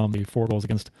to overcome the 4 goals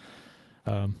against.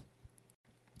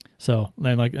 So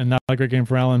and not a great game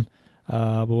for Allen,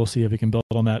 but we'll see if he can build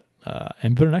on that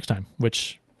and better next time,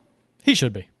 which he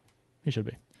should be.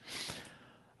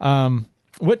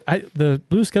 The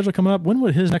Blues schedule coming up? When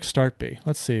would his next start be?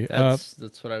 Let's see. That's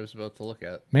what I was about to look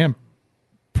at. Man,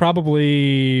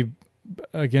 probably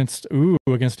against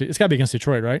it's got to be against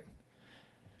Detroit, right?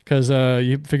 Because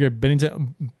you figure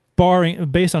Binnington,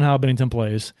 based on how Binnington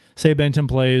plays, say Binnington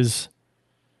plays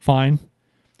fine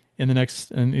in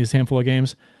these handful of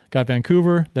games. Got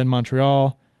Vancouver, then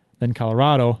Montreal, then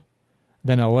Colorado,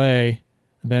 then LA,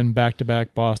 then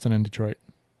back-to-back Boston and Detroit.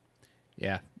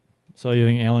 Yeah. So you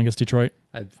think Allen gets Detroit?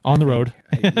 On the road.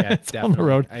 Yeah, definitely. On the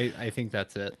road. I think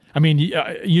that's it. I mean,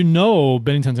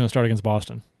 Binnington's going to start against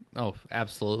Boston. Oh,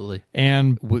 absolutely.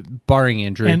 And barring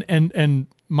injury. And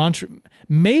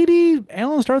maybe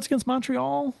Allen starts against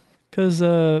Montreal because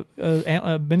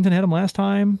Binnington had him last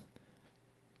time.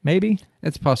 Maybe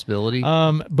it's a possibility.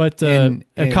 But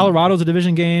Colorado's a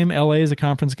division game. LA is a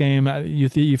conference game. You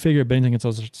figure Binnington gets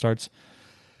those starts,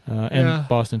 and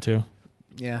Boston too.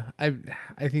 Yeah, I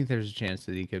think there's a chance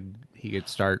that he could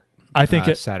start. I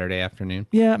think Saturday afternoon.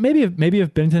 Yeah, maybe if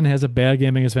Binnington has a bad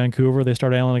game against Vancouver, they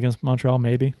start Allen against Montreal,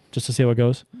 maybe just to see how it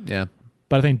goes. Yeah,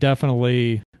 but I think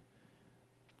definitely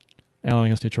Allen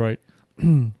against Detroit.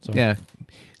 So. Yeah.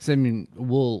 So, I mean,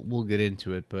 we'll get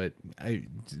into it, but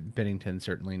Binnington's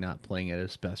certainly not playing at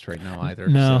his best right now either.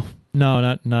 No,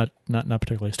 not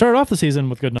particularly. Started off the season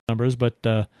with good numbers, but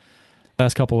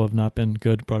last couple have not been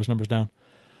good. Brought his numbers down.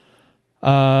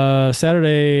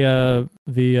 Saturday,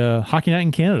 the hockey night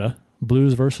in Canada,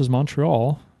 Blues versus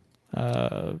Montreal.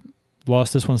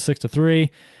 Lost this one 6-3.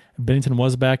 Binnington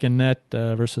was back in net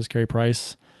versus Carey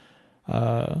Price.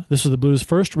 This was the Blues'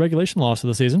 first regulation loss of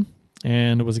the season.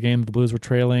 And it was a game the Blues were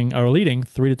leading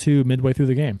 3-2 midway through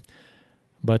the game.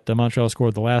 But Montreal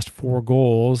scored the last 4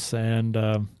 goals, and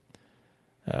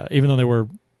even though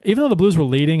the Blues were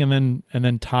leading and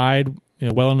then tied,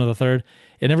 well into the third,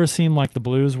 it never seemed like the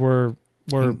Blues were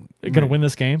were going to win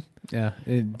this game. Yeah,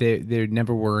 they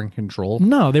never were in control.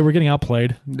 No, they were getting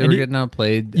outplayed. They were getting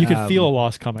outplayed. You could feel a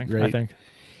loss coming, right. I think.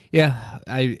 Yeah,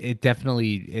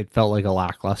 it felt like a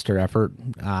lackluster effort,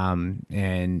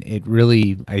 and it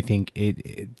really, I think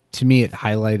it to me it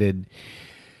highlighted,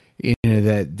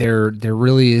 that there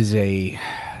really is a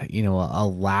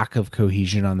lack of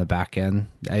cohesion on the back end.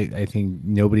 I think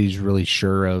nobody's really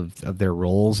sure of their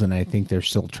roles, and I think they're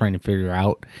still trying to figure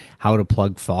out how to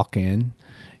plug Falk in.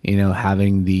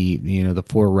 Having the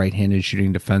 4 right-handed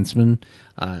shooting defensemen,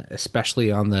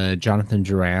 especially on the Jonathan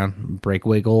Drouin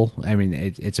breakaway goal. I mean,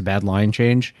 it's a bad line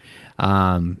change. Falk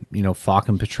and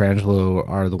Pietrangelo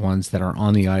are the ones that are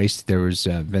on the ice. There was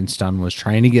Vince Dunn was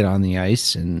trying to get on the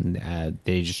ice, and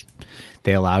they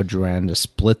allowed Drouin to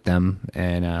split them.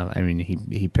 And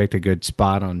he picked a good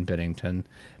spot on Binnington.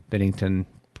 Binnington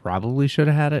probably should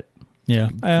have had it. Yeah,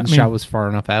 the shot was far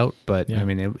enough out, but yeah.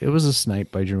 It was a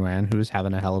snipe by Drouin, who was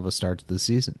having a hell of a start to the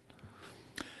season.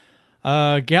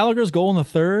 Gallagher's goal in the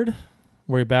third,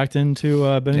 where he backed into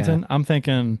Binnington. Yeah. I'm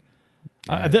thinking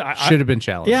should have been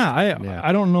challenged.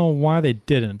 I don't know why they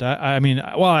didn't.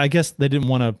 I guess they didn't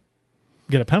want to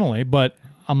get a penalty, but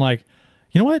I'm like,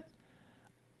 you know what?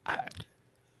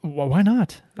 Why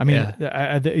not?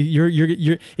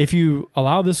 You're if you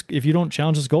allow this, if you don't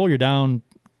challenge this goal, you're down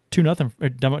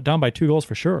 2-0, down by 2 goals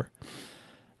for sure.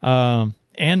 And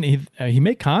he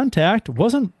made contact,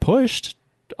 wasn't pushed.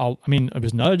 It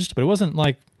was nudged, but it wasn't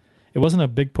a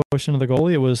big push into the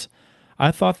goalie.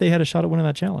 I thought they had a shot at winning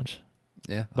that challenge.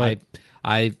 Yeah, but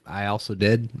I also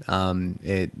did.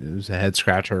 It was a head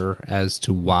scratcher as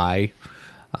to why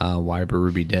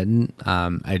Berube didn't.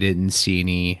 I didn't see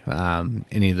any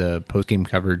of the post game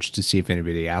coverage to see if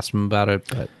anybody asked him about it,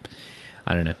 but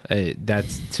I don't know.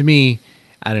 That's, to me,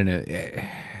 I don't know.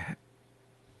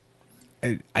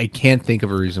 I can't think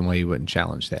of a reason why you wouldn't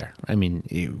challenge there. I mean,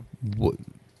 you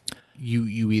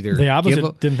either the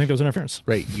opposite didn't think there was interference,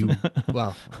 right?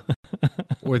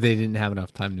 Or they didn't have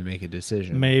enough time to make a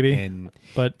decision, maybe.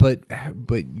 But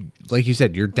like you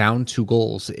said, you're down 2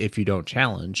 goals if you don't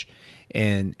challenge,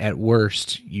 and at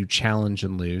worst, you challenge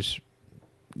and lose.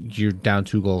 You're down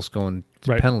 2 goals going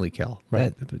to penalty kill.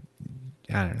 Right?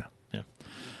 I don't know.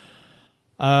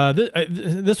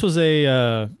 This was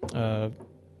a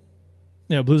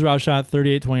Blues were outshot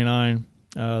 38-29.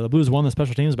 The Blues won the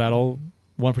special teams battle,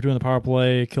 1 for 2 in the power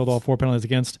play, killed all 4 penalties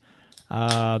against.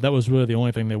 That was really the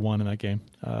only thing they won in that game.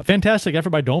 Fantastic effort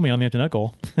by Domi on the empty net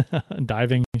goal,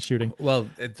 diving, shooting. Well,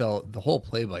 the whole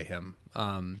play by him,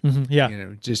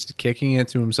 just kicking it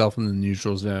to himself in the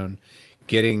neutral zone,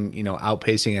 getting,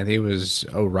 outpacing, I think it was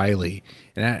O'Reilly.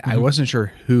 And I wasn't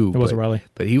sure who. It was O'Reilly.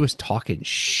 But he was talking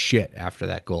shit after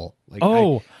that goal. Like,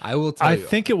 I will tell you. I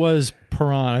think it was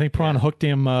Perron. I think Perron hooked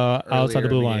him outside the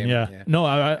blue line. Yeah. No,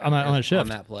 on that shift. On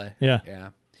that play. Yeah. Yeah.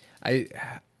 I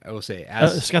will say,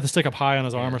 he's got the stick up high on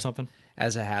his arm or something.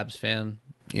 As a Habs fan,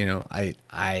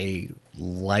 I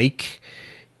like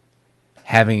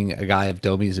having a guy of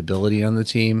Domi's ability on the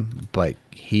team, but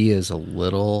he is a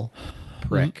little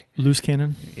prick. Loose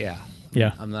cannon? Yeah.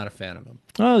 Yeah. I'm not a fan of him.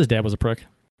 Oh, his dad was a prick.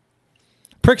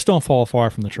 Pricks don't fall far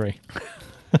from the tree.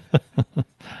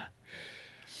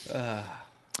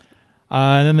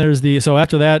 And then there's so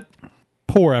after that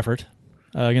poor effort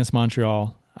against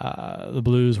Montreal, the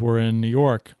Blues were in New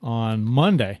York on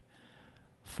Monday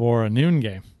for a noon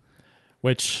game,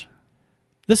 which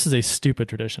this is a stupid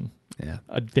tradition. Yeah.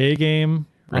 A day game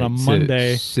on a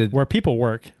Monday where people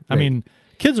work. Right. I mean,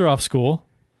 kids are off school.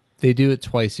 They do it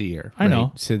twice a year. I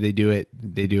know. So they do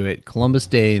it Columbus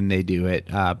Day and they do it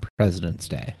President's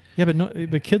Day. Yeah, but no,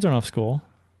 the kids aren't off school,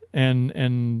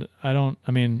 and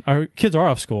our kids are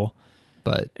off school,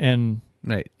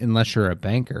 right, unless you're a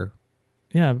banker.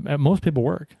 Yeah, most people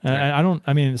work. Right. I don't.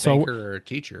 I mean, banker or a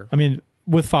teacher. I mean,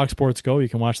 with Fox Sports Go, you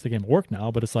can watch the game at work now,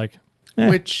 but it's like,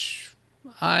 which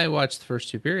I watched the first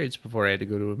 2 periods before I had to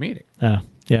go to a meeting. Yeah.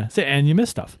 And you miss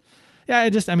stuff. Yeah, I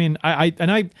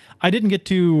didn't get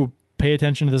to pay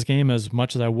attention to this game as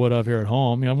much as I would have here at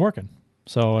home. I'm working,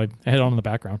 so I had it on in the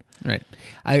background. Right.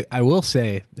 I will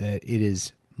say that it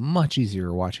is much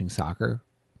easier watching soccer.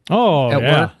 Oh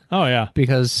yeah. Work, oh yeah.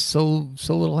 Because so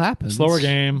little happens. Slower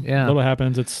game. Yeah. Little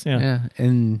happens. It's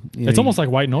and it's almost like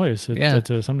white noise.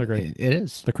 To some degree. It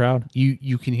is. The crowd.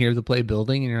 You can hear the play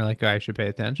building, and you're like, I should pay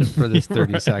attention for this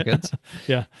 30 seconds.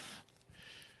 Yeah.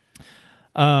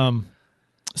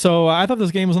 So I thought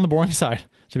this game was on the boring side,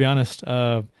 to be honest.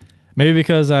 Maybe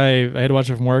because I had to watch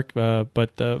it from work,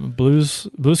 but Blues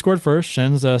scored first.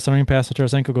 Shen's centering pass to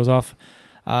Tarasenko goes off.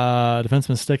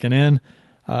 Defenseman sticking in.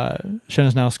 Shen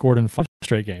has now scored in 5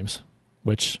 straight games,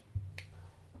 which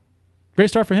great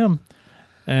start for him.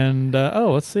 And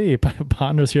let's see.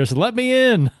 Ponder's here. So let me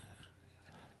in.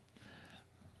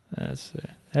 Let's see.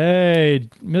 Hey,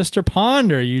 Mr.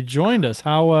 Ponder, you joined us.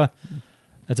 How?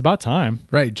 It's about time.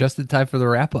 Right, just in time for the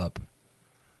wrap up.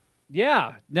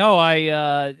 Yeah, no,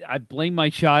 I blame my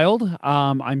child.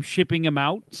 I'm shipping him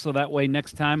out so that way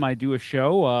next time I do a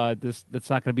show, that's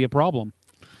not going to be a problem.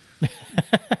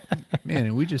 Man,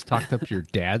 and we just talked up your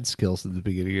dad skills at the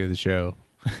beginning of the show.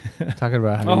 Talking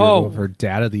about how you're over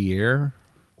Dad of the Year.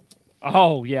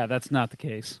 Oh, yeah, that's not the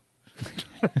case.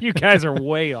 You guys are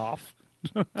way off.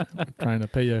 Trying to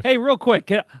pay you. Hey, real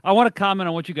quick, I want to comment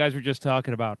on what you guys were just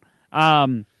talking about.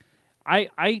 I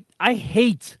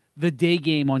hate the day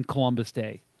game on Columbus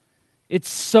Day. It's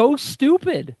so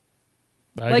stupid.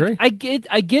 I agree. I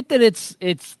get that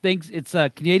it's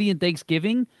Canadian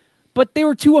Thanksgiving, but they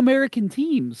were two American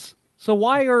teams. So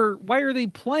why are they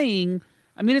playing?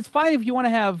 I mean, it's fine if you want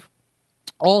to have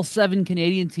all 7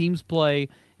 Canadian teams play,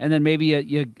 and then maybe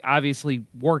you obviously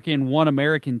work in one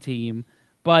American team.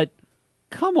 But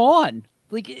come on,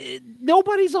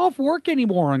 nobody's off work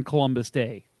anymore on Columbus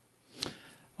Day.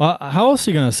 Well, how else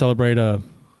are you going to celebrate a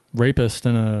rapist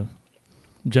and a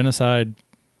genocide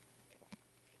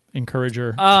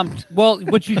encourager? Well,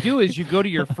 what you do is you go to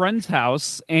your friend's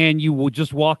house and you will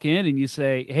just walk in and you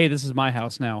say, "Hey, this is my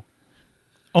house now."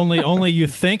 Only you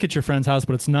think it's your friend's house,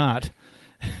 but it's not.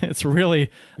 It's really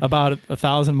about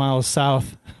 1,000 miles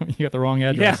south. You got the wrong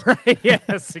address. Yeah, right.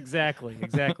 Yes, exactly.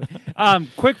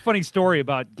 Quick funny story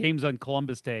about games on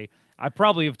Columbus Day. I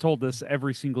probably have told this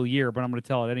every single year, but I'm going to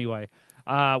tell it anyway.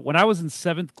 When I was in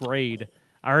 7th grade,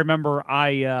 I remember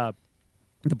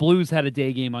the Blues had a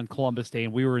day game on Columbus Day,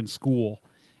 and we were in school.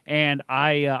 And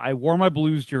I wore my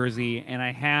Blues jersey, and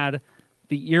I had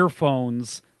the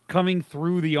earphones coming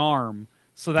through the arm.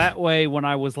 So that way, when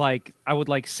I would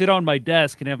sit on my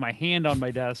desk and have my hand on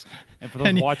my desk, and for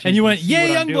those watching, and you went, "Yay,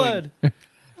 Youngblood!"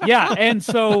 Yeah, and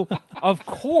so of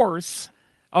course,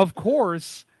 this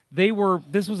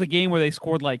was a game where they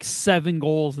scored 7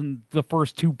 goals in the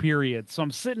first 2 periods. So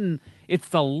I'm sitting. It's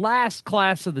the last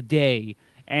class of the day,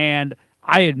 and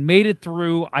I had made it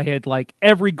through. I had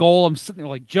every goal. I'm sitting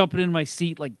there jumping in my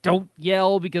seat, don't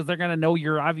yell because they're gonna know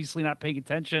you're obviously not paying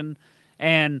attention,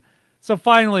 and. So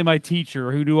finally, my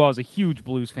teacher, who knew I was a huge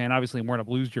Blues fan, obviously I'm wearing a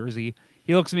Blues jersey,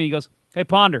 he looks at me and he goes, "Hey,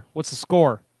 Ponder, what's the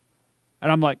score?"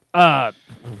 And I'm like, I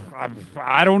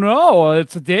don't know.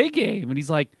 It's a day game. And he's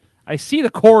like, "I see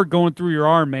the cord going through your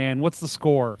arm, man. What's the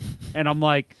score?" And I'm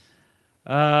like,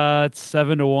 it's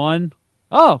 7-1.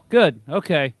 "Oh, good.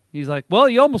 Okay." He's like, "Well,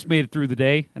 you almost made it through the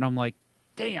day." And I'm like,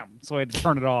 damn. So I had to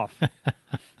turn it off.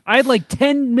 I had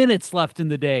 10 minutes left in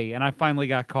the day, and I finally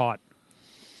got caught.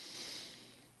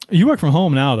 You work from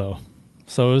home now, though,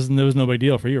 so there was no big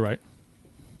deal for you, right?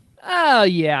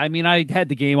 Yeah. I mean, I had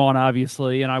the game on,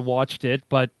 obviously, and I watched it,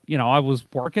 but, I was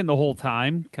working the whole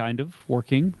time, kind of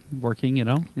working,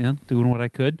 doing what I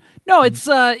could. No, it's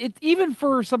even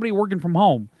for somebody working from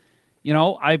home,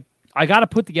 I got to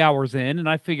put the hours in, and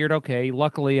I figured, okay,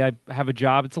 luckily I have a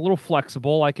job. It's a little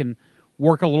flexible. I can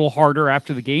work a little harder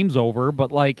after the game's over,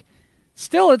 but,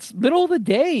 still, it's middle of the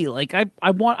day.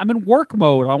 I'm in work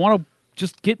mode. I want to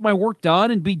just get my work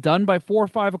done and be done by 4 or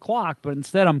 5 o'clock. But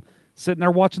instead, I'm sitting there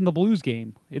watching the Blues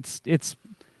game.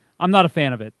 I'm not a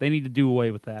fan of it. They need to do away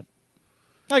with that.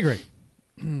 I agree.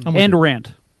 And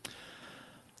rant.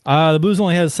 The Blues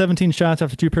only had 17 shots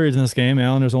after 2 periods in this game. The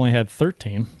Islanders only had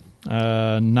 13.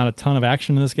 Not a ton of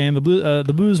action in this game.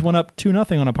 The Blues went up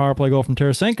 2-0 on a power play goal from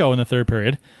Tarasenko in the 3rd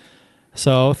period.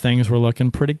 So things were looking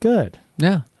pretty good.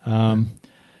 Yeah.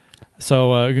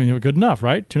 So good enough,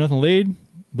 right? 2-0 lead.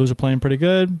 Blues are playing pretty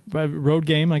good. Road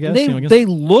game, I guess. They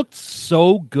looked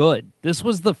so good. This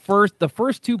was the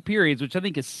first 2 periods, which I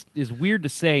think is weird to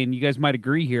say, and you guys might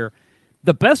agree here.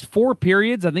 The best 4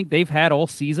 periods I think they've had all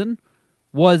season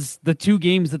was the 2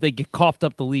 games that they coughed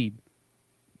up the lead.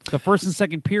 The first and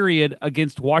second period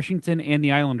against Washington and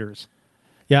the Islanders.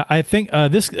 Yeah, I think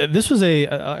this was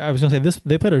I was going to say this.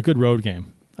 They played a good road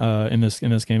game in this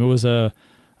game. It was they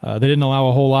didn't allow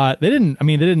a whole lot. They didn't.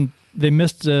 They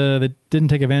missed. They didn't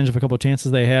take advantage of a couple of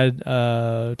chances they had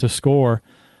to score.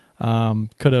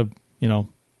 Could have,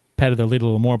 padded their lead a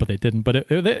little more, but they didn't. But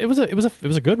it was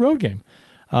a good road game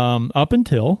up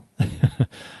until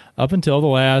the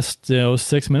last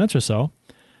 6 minutes or so,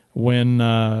 when in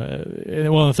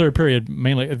the 3rd period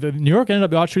mainly. New York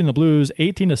ended up outshooting the Blues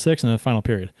 18-6 in the final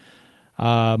period.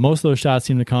 Most of those shots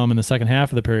seemed to come in the second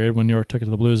half of the period when New York took it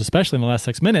to the Blues, especially in the last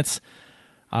 6 minutes.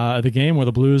 The game where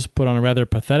the Blues put on a rather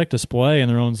pathetic display in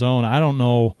their own zone. I don't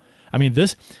know. I mean,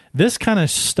 this kind of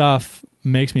stuff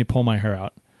makes me pull my hair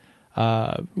out.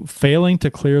 Failing to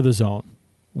clear the zone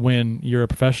when you're a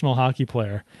professional hockey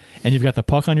player and you've got the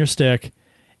puck on your stick,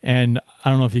 and I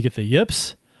don't know if you get the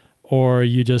yips or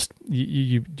you just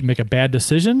you make a bad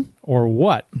decision or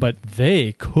what, but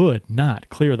they could not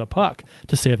clear the puck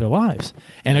to save their lives,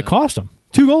 and it cost them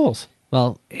 2 goals.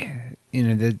 Well,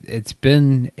 it's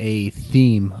been a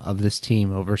theme of this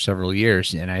team over several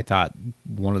years, and I thought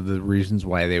one of the reasons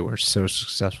why they were so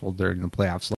successful during the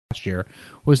playoffs last year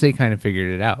was they kind of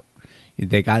figured it out.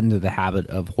 They got into the habit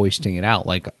of hoisting it out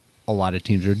like a lot of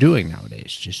teams are doing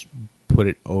nowadays. Just put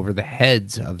it over the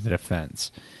heads of the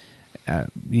defense, at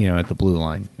the blue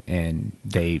line, and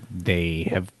they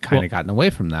have kind of gotten away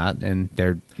from that, and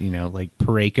they're like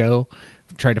Parayko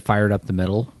tried to fire it up the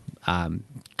middle.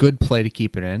 Good play to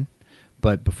keep it in,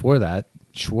 but before that,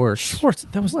 Schwartz.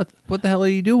 That was what the hell are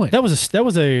you doing? That was just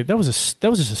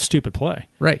a stupid play.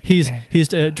 Right. He's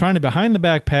trying to behind the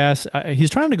back pass.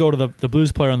 He's trying to go to the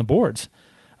Blues player on the boards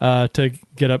to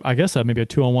get up. I guess maybe a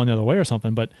 2-on-1 the other way or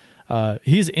something. But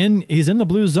he's in the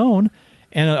Blues zone,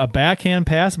 and a backhand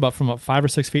pass from 5 or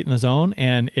 6 feet in the zone,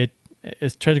 and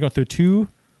it's trying to go through 2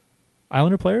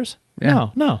 Islander players. Yeah.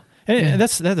 No. And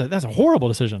that's a horrible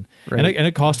decision, right. and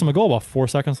it cost him a goal about 4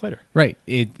 seconds later. Right.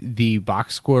 The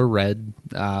box score read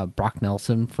Brock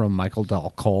Nelson from Michael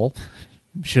Dahl Cole.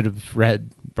 Should have read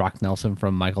Brock Nelson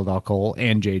from Michael Dahl Cole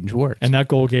and Jaden Schwartz. And that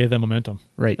goal gave them momentum.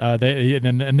 Right.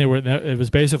 It was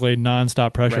basically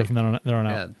nonstop pressure from there on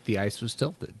out. Yeah, the ice was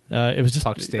tilted. It was just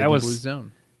Puck stayed in the blue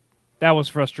zone. That was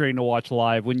frustrating to watch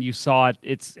live when you saw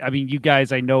it. You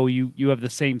guys, I know you have the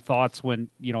same thoughts when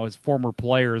as former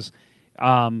players.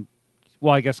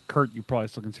 Well, I guess Kurt, you probably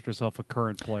still consider yourself a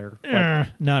current player.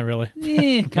 Not really.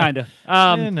 Kind of.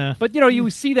 No. But, you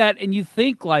see that and you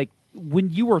think, like, when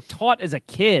you were taught as a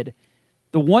kid,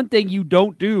 the one thing you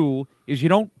don't do is you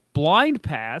don't blind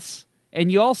pass,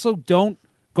 and you also don't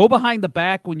go behind the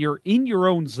back when you're in your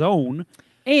own zone,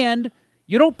 and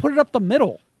you don't put it up the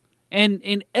middle. And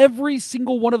in every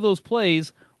single one of those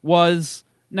plays was,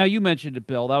 now you mentioned it,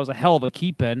 Bill, that was a hell of a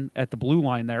keep-in at the blue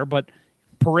line there, but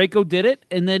Parayko did it,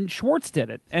 and then Schwartz did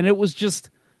it. And it was just,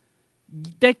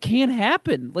 that can't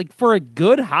happen. Like, for a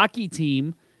good hockey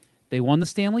team, they won the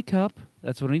Stanley Cup.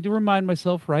 That's what I need to remind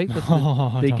myself, right?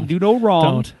 They can do no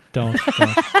wrong. Don't.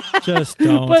 Just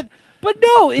don't. But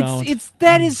no,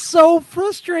 that is so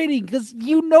frustrating because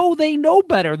they know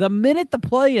better. The minute the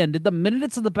play ended, the minute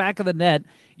it's in the back of the net,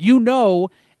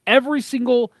 every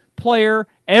single player,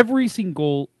 every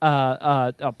single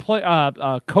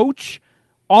coach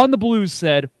on the Blues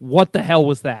said, "What the hell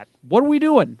was that? What are we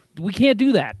doing? We can't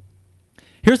do that."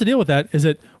 Here's the deal with that: is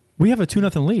that we have a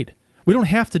 2-0 lead. We don't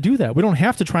have to do that. We don't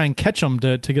have to try and catch them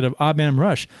to get an odd man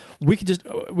rush. We have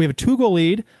a 2-goal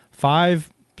lead,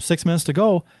 5-6 minutes to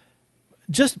go.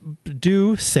 Just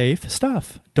do safe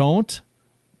stuff. Don't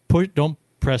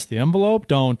press the envelope.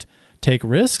 Don't take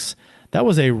risks. That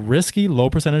was a risky,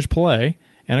 low percentage play,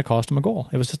 and it cost them a goal.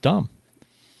 It was just dumb.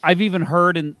 I've even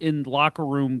heard in locker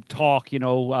room talk,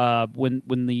 when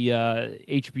the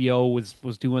HBO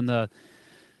was doing the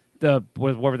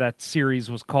whatever that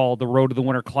series was called, the Road to the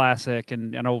Winter Classic,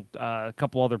 and I know a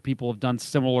couple other people have done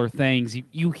similar things.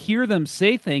 You hear them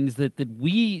say things that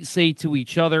we say to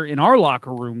each other in our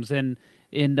locker rooms and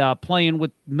in playing with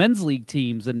men's league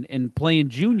teams and playing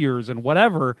juniors and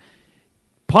whatever.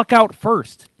 Puck out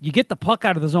first. You get the puck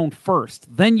out of the zone first.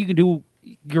 Then you can do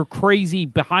your crazy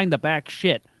behind the back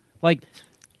shit. Like,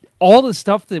 all the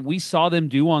stuff that we saw them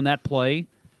do on that play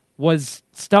was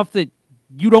stuff that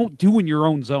you don't do in your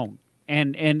own zone.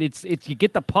 And it's you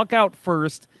get the puck out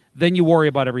first, then you worry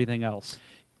about everything else.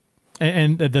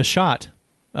 And the shot,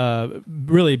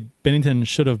 really, Binnington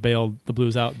should have bailed the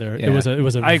Blues out there. Yeah. It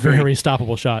was a very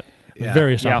stoppable shot. Yeah.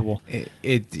 Very stoppable.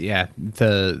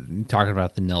 Talking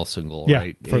about the Nelson goal, yeah,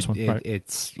 right? First one, right.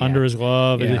 It's under his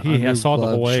glove. Yeah, he has saw the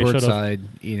whole way. Short side.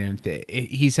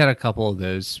 He's had a couple of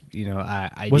those.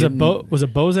 Was it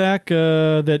Bozak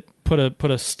that put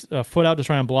a foot out to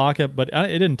try and block it, but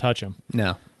it didn't touch him.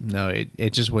 No,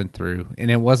 it just went through, and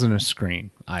it wasn't a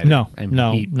screen either. No,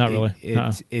 not really.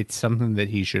 It's something that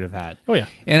he should have had. Oh yeah,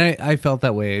 and I felt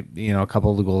that way. A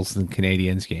couple of the goals in the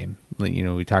Canadiens game.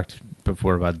 We talked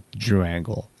before about Drew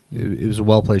Angle. It was a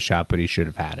well placed shot, but he should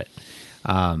have had it.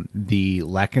 The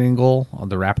Lehkonen goal on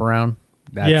the wraparound.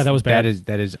 That was bad.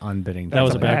 That is unbending. That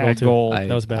was a bad goal too.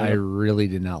 That was bad. I really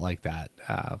did not like that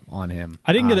on him.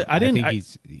 I didn't get it. I think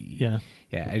he's yeah.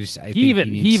 He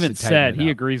even said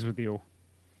he agrees with you.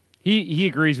 He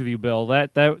agrees with you, Bill.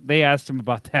 That they asked him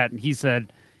about that, and he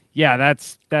said, "Yeah,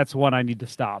 that's one I need to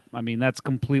stop." I mean, that's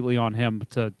completely on him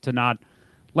to not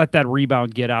let that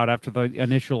rebound get out after the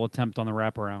initial attempt on the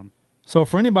wraparound. So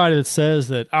for anybody that says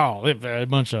that, oh, they've a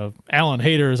bunch of Allen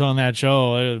haters on that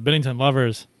show, Binnington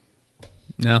lovers,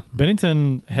 No,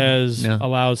 Binnington has No.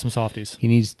 allowed some softies. he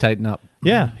needs to tighten up.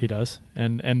 Yeah, he does.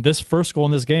 And this first goal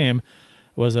in this game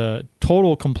was a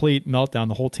total complete meltdown.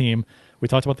 The whole team. We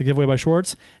talked about the giveaway by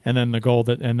Schwartz, and then the goal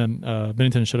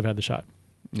Binnington should have had the shot.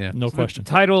 Yeah, No question.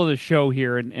 The title of the show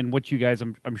here, and what you guys,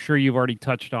 I'm sure you've already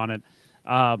touched on it.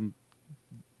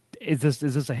 Is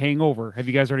this a hangover? Have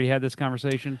you guys already had this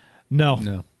conversation?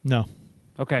 No.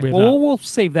 Okay. We have Well, not. we'll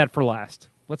save that for last.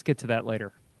 Let's get to that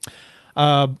later.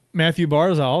 Matthew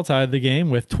Barzal tied the game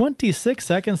with 26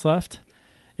 seconds left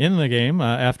in the game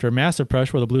after massive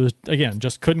pressure where the Blues, again,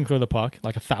 just couldn't clear the puck,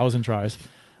 like 1,000 tries.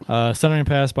 Centering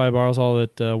pass by Barzal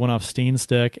that went off Steen's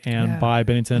stick and by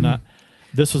Binnington.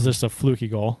 This was just a fluky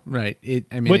goal. right.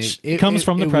 Which comes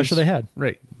from the pressure they had.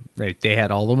 Right. They had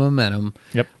all the momentum.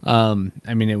 Yep.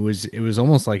 It was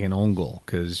almost like an own goal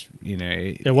because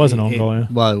It was an own goal, yeah.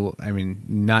 Well,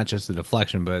 not just the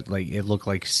deflection, but like it looked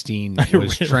like Steen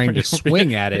was trying to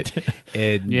swing at it,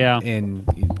 and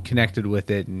connected with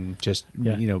it, and just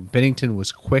Binnington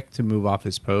was quick to move off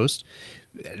his post.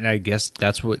 And I guess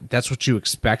that's what you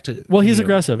expect. Well, he's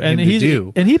aggressive, and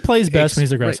he plays best when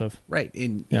he's aggressive. Right.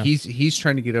 And he's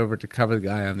trying to get over to cover the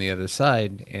guy on the other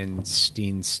side, and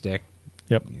Steen's stick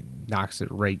knocks it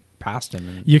right past him.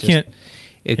 And again,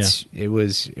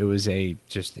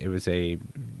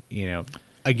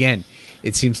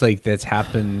 it seems like that's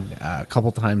happened a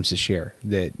couple times this year.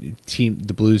 That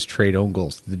the Blues trade own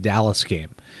goals. The Dallas game.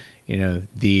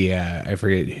 I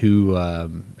forget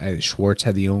who Schwartz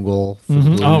had the own goal for the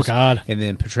Blues. Oh God! And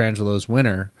then Petrangelo's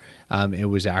winner, it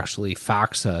was actually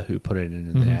Faxa who put it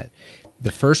into the net.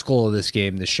 The first goal of this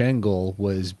game, the Shen goal,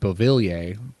 was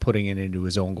Beauvillier putting it into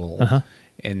his own goal,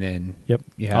 and then you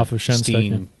have off of Shen's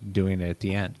Steen doing it at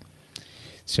the end.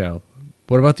 So,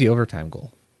 what about the overtime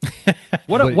goal?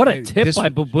 What a tip by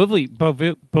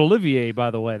Bolivier,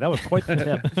 by the way. That was quite the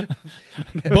tip.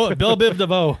 Bill Biv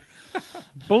DeVoe.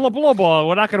 Blah, blah, blah.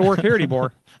 We're not going to work here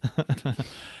anymore.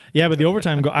 Yeah, but the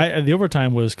overtime the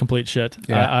overtime was complete shit.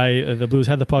 Yeah. The Blues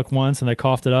had the puck once and they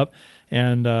coughed it up,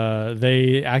 and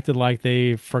they acted like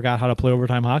they forgot how to play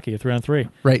overtime hockey, 3-on-3.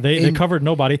 Right. They covered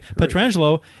nobody.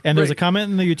 Petrangelo, and there's a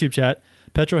comment in the YouTube chat.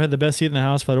 Petro had the best seat in the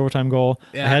house for that overtime goal.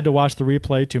 Yeah. I had to watch the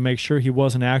replay to make sure he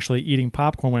wasn't actually eating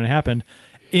popcorn when it happened.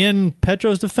 In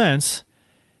Petro's defense,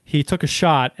 he took a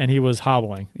shot and he was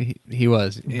hobbling. He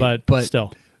was, But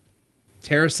still.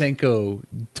 Tarasenko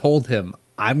told him,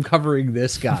 "I'm covering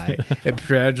this guy," and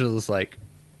Petrangelo's like,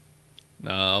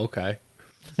 "Oh, okay."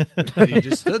 And he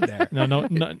just stood there. No.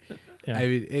 Yeah. I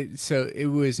mean, it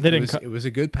was a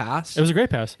good pass. It was a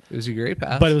great pass. It was a great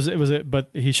pass. But but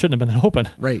he shouldn't have been that open.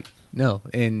 Right. No.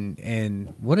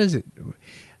 And what is it?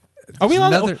 Are we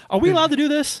allowed to do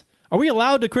this? Are we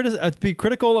allowed to be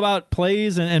critical about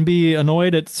plays and be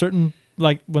annoyed at certain,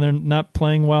 like when they're not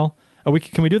playing well?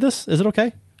 Can we do this? Is it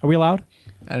okay? Are we allowed?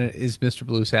 Is Mr.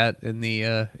 Blue's hat in the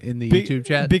YouTube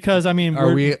chat? Because I mean,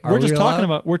 we're just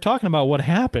talking about what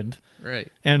happened,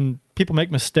 right? And people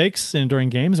make mistakes during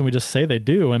games, and we just say they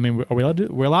do. I mean,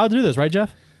 we're allowed to do this, right,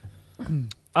 Jeff?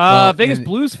 Vegas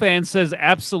Blues fan says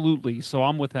absolutely, so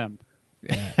I'm with him.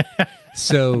 Yeah.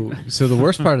 So the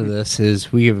worst part of this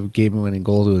is we give a game-winning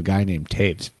goal to a guy named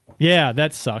Taves. Yeah,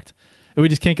 that sucked. We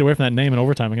just can't get away from that name in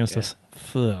overtime against us.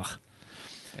 Ugh.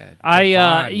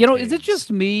 Is it just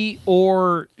me,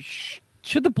 or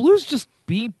should the Blues just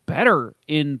be better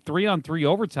in 3-on-3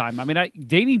 overtime? I mean,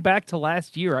 dating back to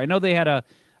last year, I know they had a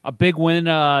big win.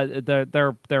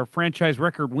 Their franchise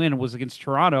record win was against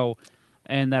Toronto,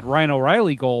 and that Ryan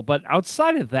O'Reilly goal. But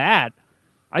outside of that,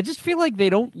 I just feel like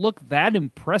they don't look that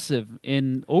impressive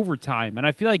in overtime. And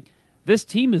I feel like this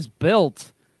team is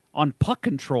built on puck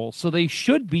control, so they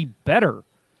should be better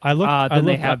than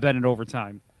they have been in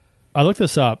overtime. I looked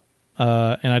this up,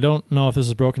 and I don't know if this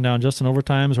is broken down just in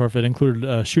overtimes or if it included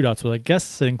shootouts, but I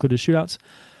guess it included shootouts.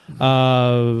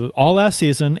 All last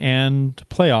season and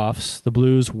playoffs, the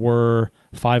Blues were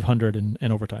 500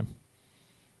 in overtime.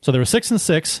 So they were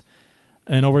 6-6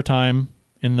 in overtime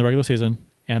in the regular season,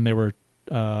 and they were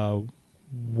 1-1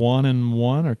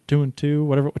 or 2-2,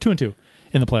 whatever, 2-2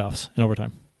 in the playoffs in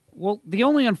overtime. Well, the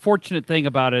only unfortunate thing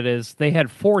about it is they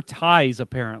had 4 ties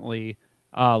apparently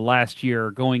last year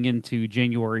going into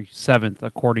January 7th,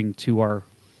 according to our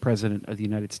President of the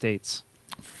United States.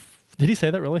 Did he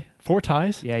say that really? 4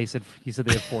 ties? Yeah, he said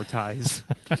they have 4 ties.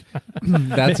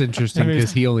 That's interesting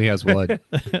because he only has one.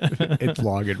 It's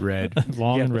long and red.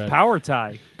 Long and red. Power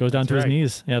tie. Goes down to his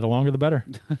knees. Yeah, the longer the better.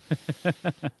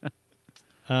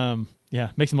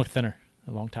 Makes him look thinner.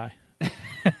 A long tie.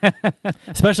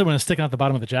 Especially when it's sticking out the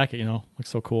bottom of the jacket, looks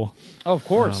so cool. Oh, of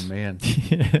course. Oh man.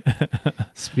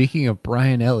 Speaking of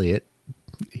Brian Elliott,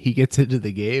 he gets into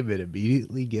the game and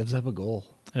immediately gives up a goal.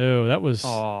 Oh, that was.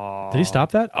 Aw. Did he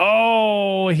stop that?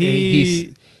 Oh,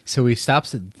 So he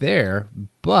stops it there,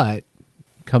 but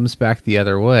comes back the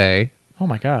other way, Oh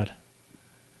my God.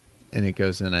 and it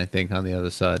goes in, I think, on the other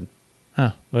side.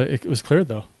 Huh. But it was cleared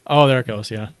though. Oh, there it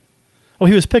goes. Yeah. Oh,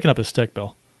 he was picking up his stick,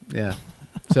 Bill. Yeah.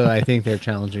 So I think they're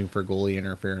challenging for goalie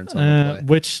interference on the play.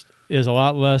 Which is a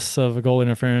lot less of a goal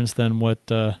interference than what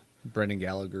Brendan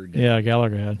Gallagher did. Yeah,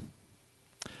 Gallagher had.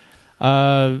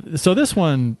 So this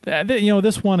one,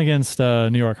 this one against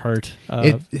New York Heart.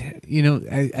 I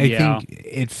think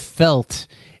it felt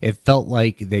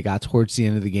like they got towards the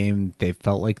end of the game. They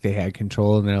felt like they had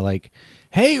control, and they're like,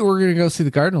 "Hey, we're gonna go see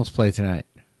the Cardinals play tonight."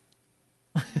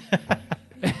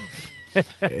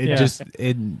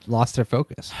 It lost their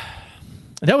focus.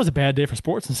 That was a bad day for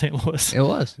sports in St. Louis. It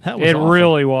was. That was It awful.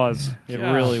 really was. It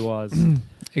Yeah. really was.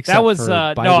 Except That was for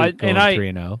no, Biden and I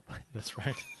 3-0. That's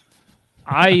right.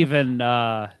 I even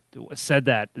said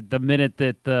that the minute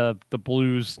that the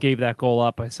Blues gave that goal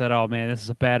up, I said, "Oh man, this is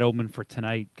a bad omen for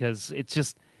tonight," because it's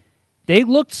just they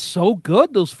looked so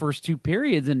good those first two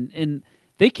periods, and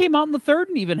they came out in the third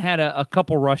and even had a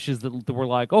couple rushes that were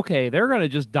like, okay, they're going to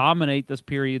just dominate this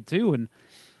period too. And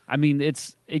I mean,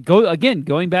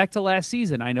 going back to last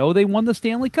season. I know they won the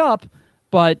Stanley Cup,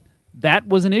 but that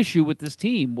was an issue with this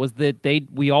team. Was that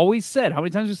we always said, how many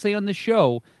times we say on this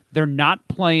show, they're not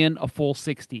playing a full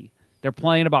 60. They're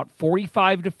playing about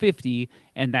 45 to 50,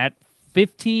 and that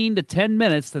 15 to 10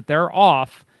 minutes that they're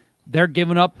off, they're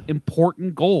giving up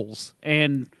important goals.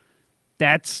 And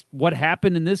that's what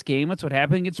happened in this game. That's what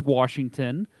happened against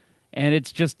Washington. And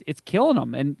it's killing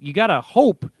them. And you got to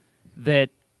hope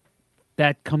that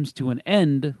comes to an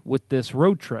end with this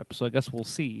road trip. So I guess we'll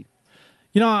see.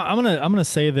 I'm gonna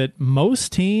say that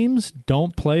most teams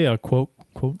don't play a quote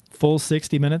full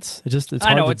 60 minutes. It's hard.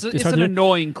 I know it's an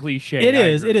annoying cliche. It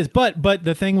is. But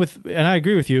the thing and I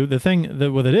agree with you. The thing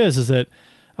that with it is that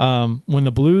when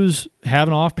the Blues have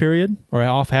an off period or an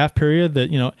off half period,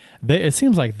 that it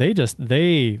seems like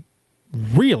they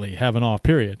really have an off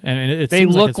period, and they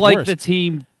look like the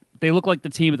team. They look like the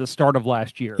team at the start of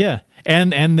last year. Yeah,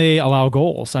 and they allow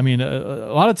goals. I mean,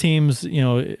 a lot of teams,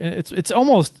 it's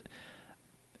almost.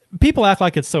 People act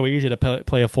like it's so easy to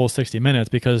play a full 60 minutes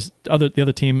because the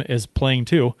other team is playing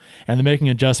too, and they're making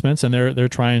adjustments, and they're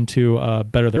trying to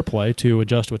better their play to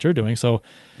adjust to what you're doing. So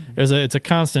it's a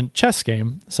constant chess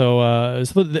game. So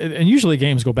and usually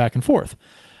games go back and forth,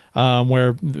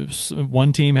 where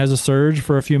one team has a surge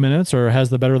for a few minutes or has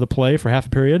the better of the play for half a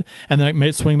period, and then it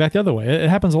may swing back the other way. It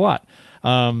happens a lot.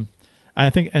 I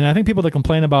think people that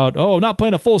complain about not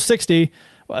playing a full 60.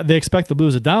 They expect the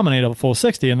Blues to dominate a full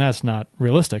 60, and that's not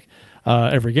realistic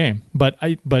every game. But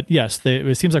yes,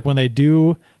 it seems like when they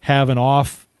do have an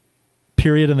off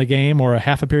period in the game or a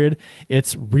half a period,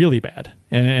 it's really bad,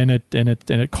 and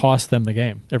it costs them the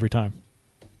game every time,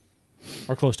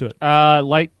 or close to it.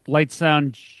 Light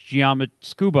Sound Giamat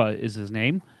Scuba is his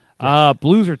name.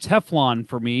 Blues are Teflon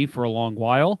for me for a long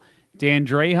while. Dan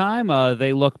Draheim,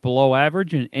 they look below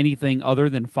average in anything other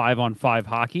than 5-on-5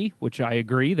 hockey, which I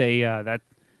agree. That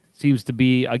seems to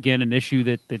be, again, an issue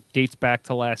that dates back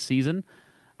to last season.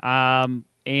 We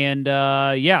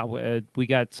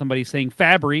got somebody saying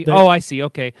Fabry. I see.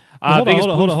 Okay. Hold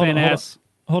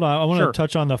on. I want Sure. to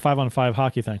touch on the 5-on-5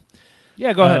 hockey thing.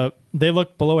 Yeah, go ahead. They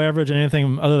look below average in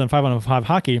anything other than 5-on-5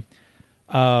 hockey.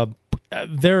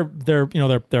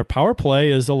 Their power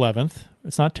play is 11th.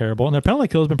 It's not terrible, and their penalty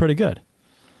kill has been pretty good.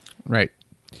 Right.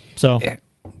 So.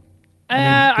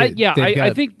 I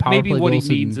think maybe what he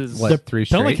means is three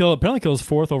straight? Penalty kill is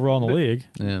 4th overall in the league.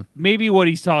 Yeah. Maybe what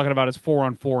he's talking about is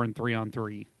 4-on-4 and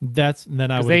 3-on-3. Then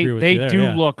I would agree with you there. They do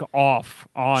yeah. look off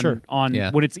on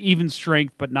Yeah. when it's even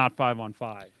strength, but not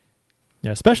 5-on-5.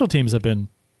 Yeah, special teams have been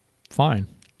fine.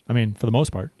 I mean, for the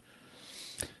most part.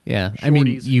 Yeah. I mean,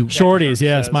 shorties.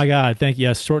 Yes, my God. Thank you.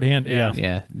 Yes, shorthand. Yeah.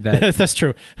 Yeah. That's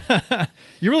true.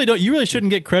 You really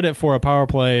shouldn't get credit for a power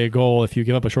play goal if you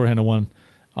give up a shorthanded one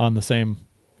on the same,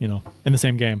 in the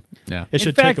same game. Yeah. It should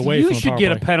In fact, take away you from should power get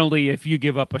play. a penalty if you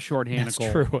give up a shorthanded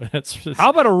goal. True. That's true.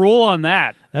 How about a rule on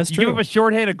that? That's you true. give up a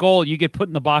shorthanded goal, you get put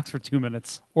in the box for 2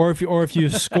 minutes. Or if you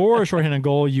score a shorthanded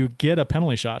goal, you get a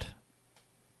penalty shot.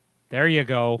 There you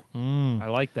go. I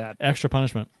like that. Extra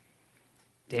punishment.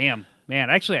 Damn. Man,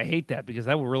 actually, I hate that because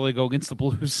that would really go against the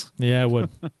Blues. Yeah, it would.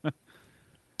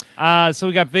 So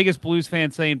we got Vegas Blues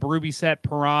fans saying Berube set,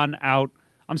 Perron out.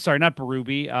 I'm sorry, not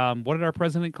Berube. What did our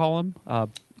president call him?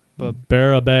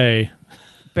 Barabay.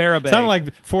 Barabay. Sounded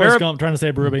like Forrest Gump trying to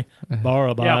say Berube.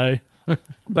 Barabay.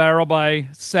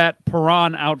 Barrelby sat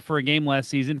Perron out for a game last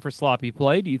season for sloppy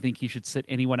play. Do you think he should sit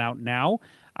anyone out now?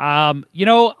 I'm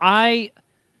going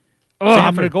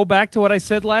to go back to what I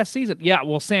said last season. Yeah,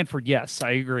 well, Sanford, yes,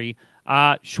 I agree.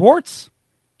 Schwartz,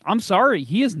 I'm sorry,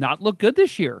 he has not looked good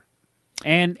this year.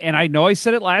 And I know I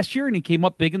said it last year, and he came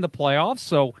up big in the playoffs.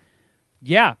 So,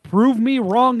 yeah, prove me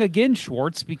wrong again,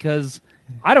 Schwartz, because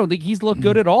I don't think he's looked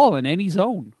good at all in any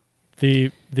zone.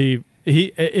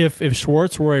 If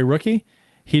Schwartz were a rookie,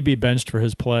 he'd be benched for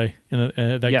his play in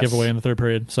that giveaway in the third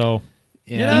period. So,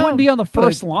 he wouldn't be on the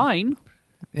first line.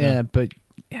 Yeah, but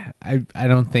I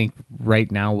don't think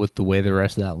right now with the way the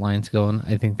rest of that line's going,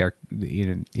 I think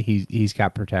he's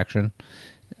got protection.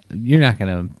 You're not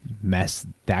going to mess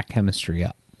that chemistry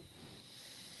up.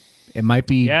 It might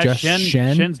be just Shen.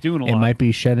 Shen's doing a lot. It might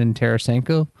be Shen and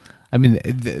Tarasenko. I mean,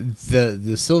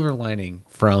 the silver lining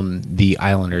from the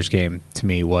Islanders game to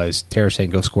me was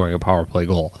Tarasenko scoring a power play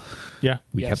goal. Yeah,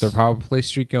 we kept their power play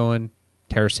streak going.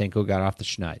 Tarasenko got off the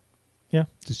schneid. Yeah,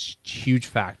 just huge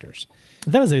factors.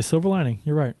 That is a silver lining.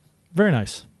 You're right. Very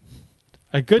nice.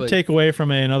 A good takeaway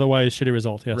from an otherwise shitty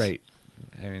result. Yes, right.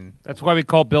 I mean, that's why we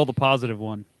call Bill the positive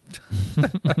one.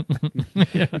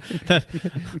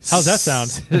 How's that sound?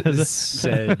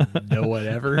 Said no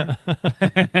whatever.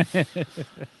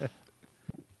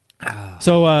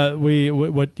 So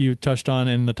what you touched on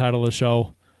in the title of the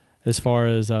show, as far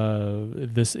as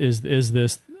this is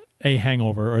this a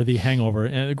hangover or the hangover?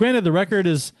 And granted, the record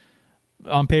is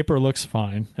on paper looks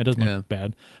fine. It doesn't look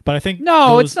bad, but I think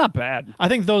it's not bad. I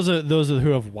think those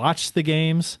who have watched the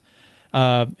games.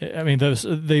 I mean,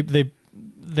 they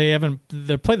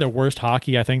played their worst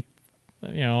hockey. I think, for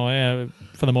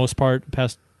the most part,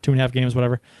 past 2.5 games,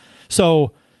 whatever.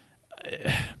 So,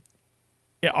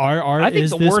 I think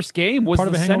the worst game was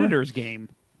the Senators game.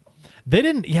 They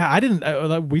didn't. Yeah, I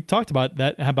didn't. We talked about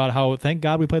that, about how thank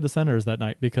God we played the Senators that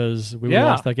night because we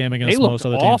lost that game against most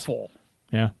other teams. Awful.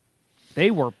 Yeah,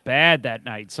 they were bad that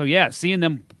night. So yeah, seeing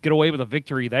them get away with a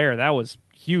victory there, that was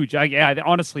huge.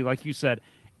 Honestly, like you said,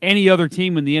 any other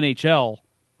team in the NHL,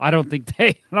 I don't think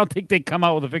they come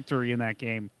out with a victory in that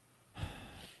game.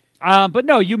 But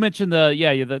no, you mentioned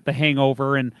the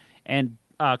hangover and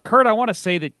Kurt, I want to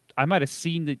say that I might have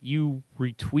seen that you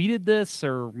retweeted this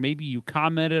or maybe you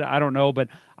commented. I don't know, but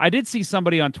I did see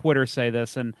somebody on Twitter say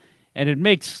this, and it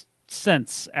makes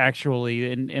sense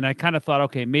actually. And I kind of thought,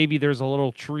 okay, maybe there's a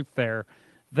little truth there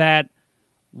that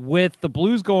with the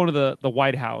Blues going to the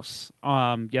White House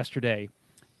yesterday,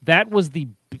 that was the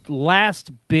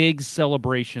last big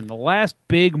celebration, the last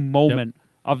big moment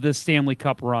of this Stanley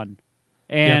Cup run.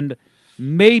 And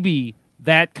maybe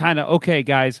that kind of, okay,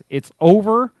 guys, it's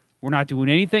over. We're not doing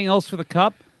anything else for the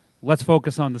Cup. Let's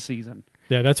focus on the season.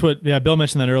 Yeah, that's what. Yeah, Bill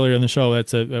mentioned that earlier in the show. I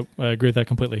agree with that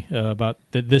completely. About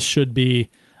that, this should be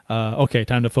okay.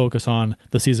 Time to focus on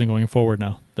the season going forward.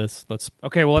 Now, let's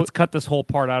cut this whole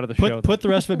part out of the show. Put the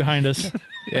rest of it behind us.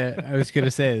 Yeah, I was gonna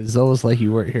say it's almost like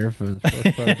you weren't here for the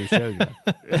first part of the show.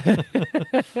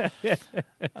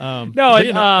 No,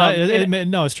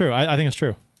 it's true. I think it's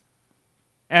true.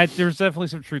 There's definitely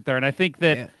some truth there, and I think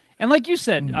that. Yeah. And like you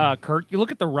said, Kurt, you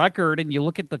look at the record and you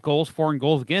look at the goals for and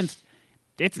goals against.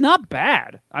 It's not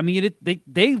bad. I mean,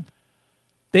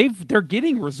 they're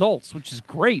getting results, which is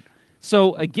great.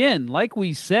 So again, like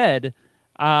we said,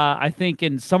 I think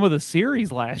in some of the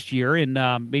series last year, in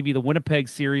maybe the Winnipeg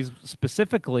series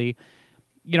specifically,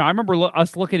 I remember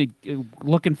us looking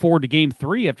forward to Game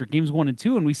 3 after Games 1 and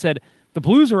 2, and we said the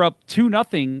Blues are up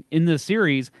 2-0 in this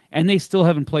series, and they still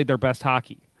haven't played their best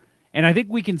hockey. And I think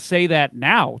we can say that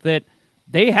now, that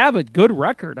they have a good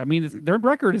record. I mean, their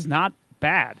record is not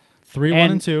bad.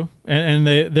 3-1-2, and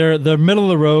they're middle of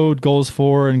the road goals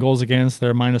for and goals against.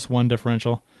 They're -1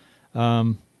 differential.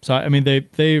 So I mean,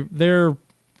 they're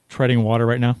treading water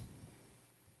right now.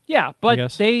 Yeah,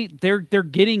 but they're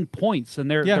getting points, and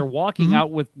they're walking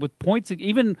out with points.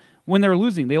 Even when they're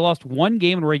losing, they lost one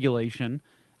game in regulation.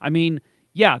 I mean,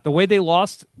 yeah, the way they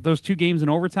lost those 2 games in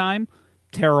overtime.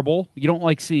 Terrible. You don't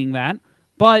like seeing that.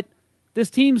 But this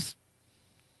team's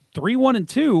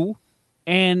 3-1-2,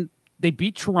 and they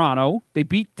beat Toronto. They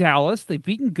beat Dallas. They've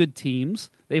beaten good teams.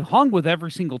 They've hung with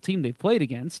every single team they've played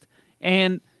against.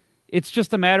 And it's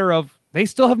just a matter of they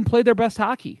still haven't played their best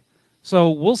hockey. So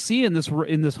we'll see in this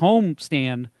home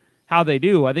stand how they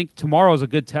do. I think tomorrow is a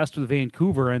good test with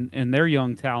Vancouver and their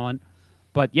young talent.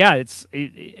 But yeah, it's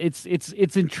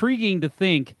intriguing to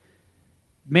think,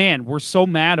 man, we're so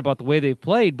mad about the way they've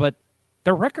played, but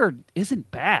their record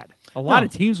isn't bad. A lot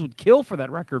of teams would kill for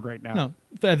that record right now. No,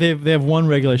 they have one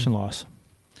regulation loss.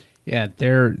 Yeah,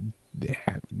 they're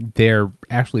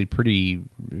actually pretty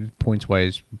points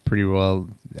wise pretty well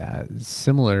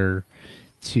similar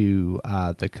to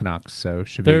the Canucks, so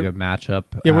should be a good matchup.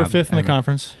 Yeah, we're fifth in the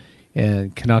conference,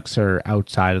 and Canucks are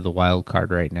outside of the wild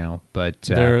card right now. But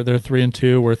they're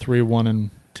 3-2. We're 3-1-2.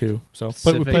 So,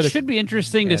 but we played it should be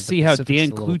interesting to see how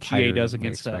Dan Cloutier does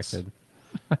against us.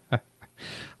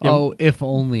 Oh, if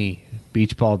only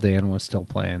Beach Ball Dan was still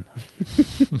playing.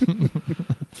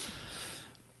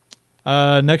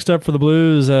 Next up for the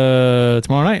Blues,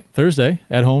 tomorrow night, Thursday,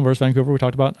 at home versus Vancouver. We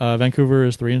talked about Vancouver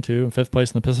is 3-2 in fifth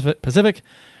place in the Pacific,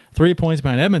 3 points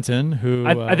behind Edmonton, who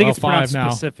I think it's five now.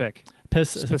 Pacific.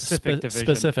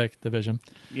 Specific division.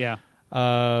 Yeah.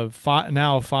 5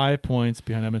 points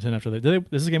behind Edmonton after this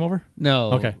is game over?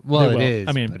 No. Okay. Well, it is.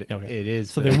 I mean, okay. It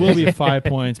is. So they will be 5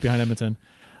 points behind Edmonton,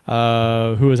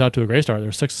 who is out to a great start. They'll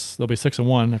be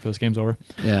 6-1 after this game's over.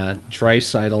 Yeah.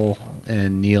 Draisaitl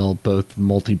and Neal both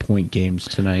multi-point games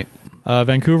tonight.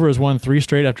 Vancouver has won 3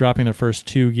 straight after dropping their first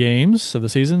 2 games of the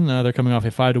season. They're coming off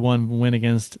a 5-1 win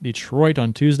against Detroit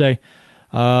on Tuesday.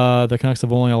 The Canucks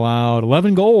have only allowed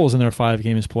 11 goals in their 5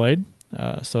 games played,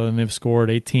 so then they've scored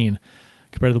 18.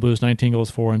 Compared to the Blues, 19 goals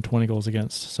for and 20 goals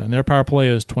against. So, and their power play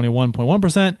is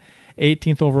 21.1%,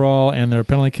 18th overall, and their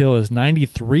penalty kill is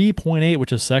 93.8,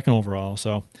 which is second overall.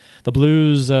 So the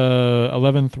Blues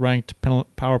 11th ranked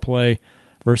power play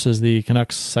versus the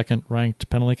Canucks 2nd ranked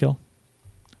penalty kill.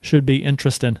 Should be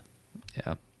interesting.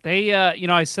 Yeah. They,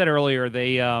 I said earlier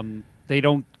they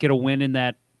don't get a win in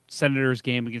that Senators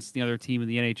game against the other team in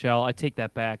the NHL. I take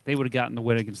that back. They would have gotten the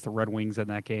win against the Red Wings in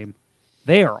that game.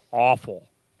 They are awful.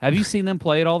 Have you seen them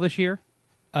play at all this year?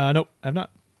 Nope, I've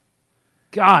not.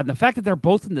 God, and the fact that they're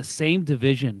both in the same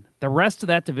division, the rest of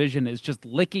that division is just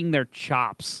licking their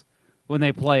chops when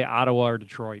they play Ottawa or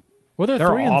Detroit. Well,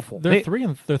 they're awful. They're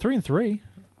 3-3.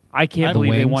 I can't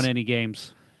believe they won any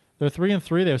games. They're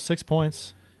 3-3. They have 6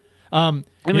 points.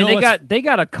 They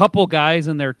got a couple guys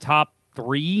in their top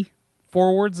 3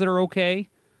 forwards that are okay,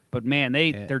 but man,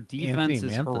 their defense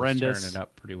is horrendous. Turning it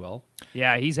up pretty well.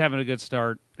 Yeah, he's having a good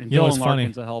start. And Dylan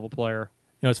Larkin's a hell of a player.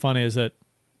 You know what's funny is that,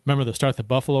 remember the start that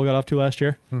Buffalo got off to last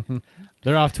year?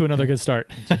 They're off to another good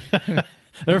start.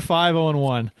 They're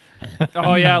 5-0-1.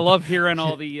 Oh, yeah, I love hearing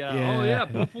all the,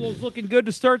 Buffalo's looking good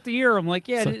to start the year. I'm like,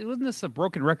 wasn't this a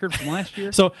broken record from last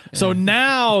year? So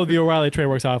now the O'Reilly trade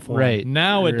works out for them. Right.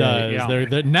 Now it does. Yeah.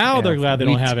 They're glad they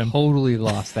don't have him. Totally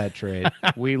lost that trade.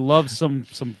 We love some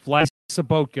Vlad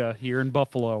Sobotka here in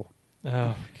Buffalo.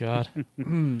 Oh, God.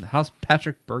 How's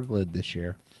Patrick Berglund this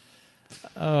year?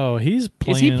 Oh, he's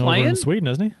playing, he over playing? in Sweden,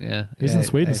 isn't he? Yeah. He's in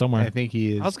Sweden somewhere. I think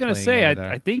he is. I was going to say,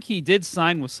 I think he did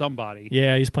sign with somebody.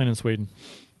 Yeah, he's playing in Sweden.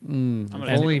 If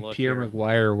only Pierre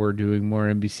McGuire were doing more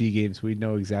NBC games, we'd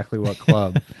know exactly what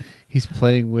club. He's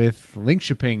playing with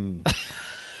Linköping.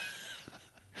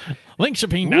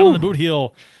 Linköping down on the boot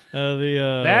heel.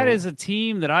 That is a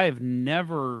team that I have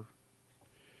never...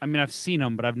 I mean, I've seen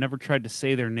them, but I've never tried to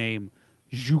say their name.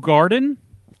 Djurgården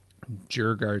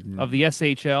of the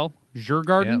SHL.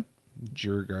 Djurgården.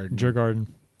 Yep. Djurgården.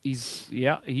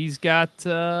 He's got.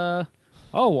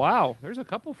 Oh wow, there's a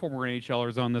couple former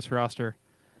NHLers on this roster.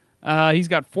 He's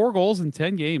got 4 goals in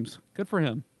 10 games. Good for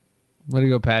him. Way to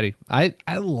go, Patty. I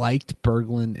liked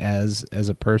Berglund as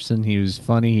a person. He was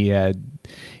funny. He had,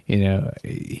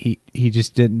 he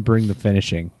just didn't bring the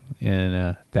finishing,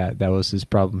 and that was his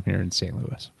problem here in St.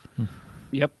 Louis.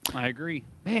 Yep, I agree.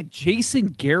 Man, Jason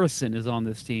Garrison is on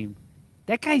this team.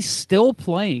 That guy's still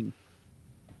playing.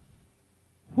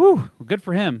 Whew, well, good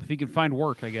for him if he can find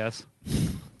work, I guess.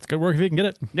 It's good work if he can get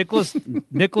it. Nicholas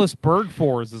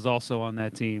Bergfors is also on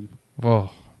that team. Whoa.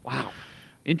 Wow.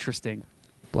 Interesting.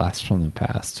 Blast from the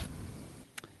past.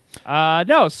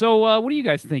 No, so what do you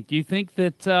guys think? Do you think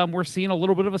that we're seeing a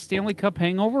little bit of a Stanley Cup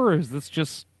hangover, or is this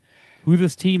just who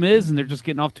this team is and they're just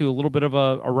getting off to a little bit of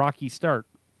a rocky start?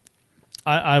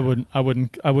 I wouldn't.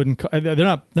 They're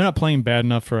not playing bad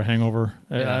enough for a hangover.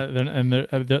 Yeah.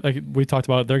 They're, like we talked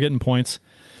about, they're getting points.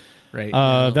 Right.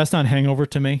 That's not hangover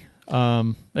to me.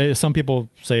 Some people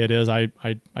say it is. I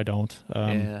don't.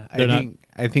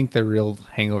 I think the real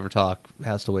hangover talk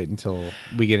has to wait until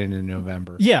we get into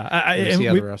November. Yeah, and see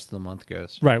how the rest of the month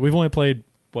goes. Right. We've only played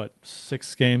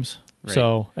 6 games, right.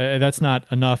 So that's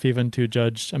not enough even to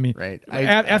judge. I mean, right.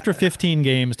 After 15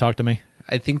 games, talk to me.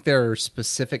 I think there are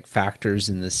specific factors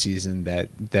in this season that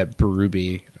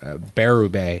Berube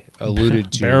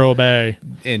alluded to Berube.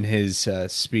 in his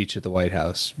speech at the White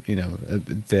House.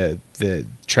 The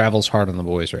travel's hard on the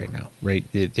boys right now. Right,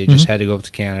 they just had to go up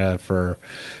to Canada for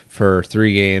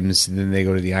 3 games, and then they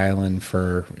go to the island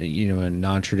for a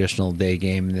non-traditional day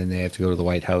game, and then they have to go to the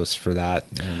White House for that,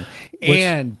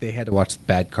 and they had to watch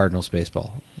bad Cardinals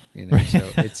baseball.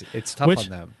 So it's tough on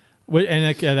them.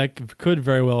 And that could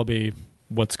very well be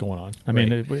what's going on. I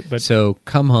mean, but so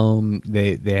come home.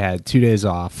 They had 2 days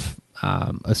off,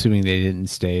 assuming they didn't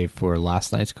stay for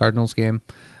last night's Cardinals game.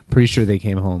 Pretty sure they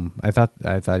came home. I thought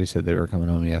he said they were coming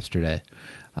home yesterday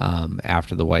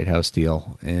after the White House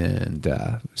deal, and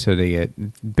so they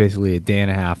get basically a day and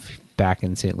a half back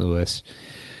in St. Louis.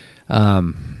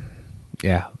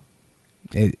 Yeah,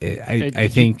 I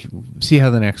think see how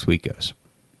the next week goes.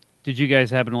 Did you guys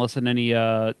happen to listen to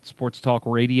any sports talk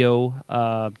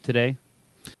radio today?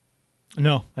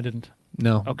 no, I didn't.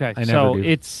 No, Okay, I never so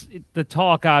do. the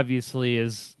talk obviously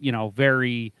is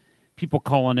very people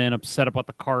calling in upset about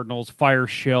the Cardinals, fire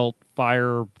Schilt,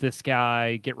 fire this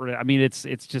guy, get rid of. I mean, it's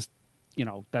just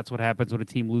that's what happens when a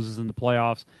team loses in the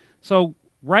playoffs. So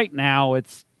right now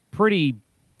it's pretty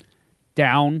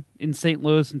down in St.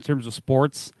 Louis in terms of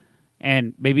sports,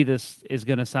 and maybe this is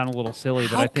going to sound a little silly,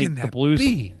 but How I think can the that Blues.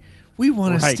 be? We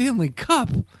won a Right. Stanley Cup.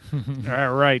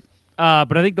 All right.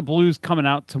 But I think the Blues coming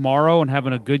out tomorrow and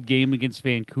having a good game against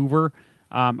Vancouver.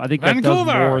 I think that does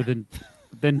Vancouver! more than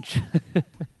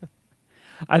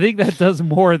I think that does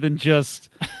more than just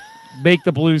make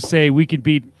the Blues say we can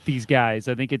beat these guys.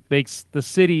 I think it makes the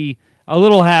city a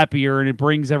little happier and it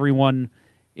brings everyone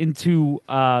into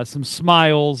some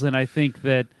smiles. And I think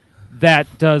that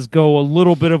does go a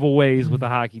little bit of a ways with the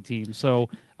hockey team. So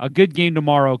a good game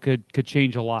tomorrow could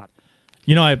change a lot.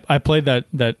 I played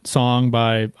that song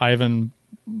by Ivan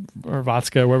or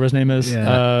Vatska, whatever his name is.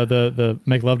 Yeah. The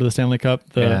Make Love to the Stanley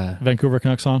Cup, the Yeah. Vancouver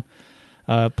Canucks song.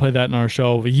 Played that in our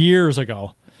show years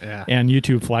ago. Yeah. And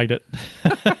YouTube flagged it.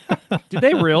 Did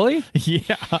they really?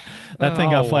 Yeah. That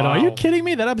thing got flagged. wow. Are you kidding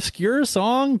me? That obscure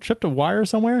song tripped a wire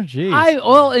somewhere?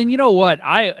 Jeez. And you know what?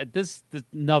 This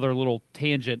another little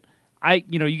tangent.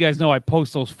 You guys know I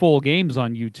post those full games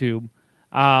on YouTube.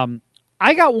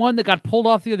 I got one that got pulled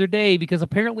off the other day because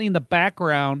apparently in the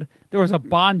background there was a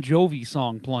Bon Jovi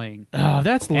song playing. Oh,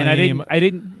 that's lame. And I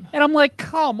didn't, and I'm like,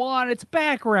 come on, it's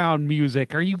background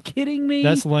music. Are you kidding me?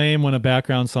 That's lame when a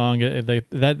background song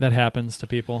that happens to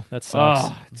people. That sucks.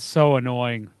 Oh, it's so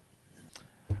annoying.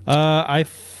 I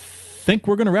think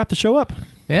we're going to wrap the show up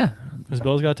Yeah. because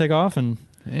Bill's got to take off and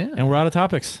we're out of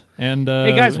topics. And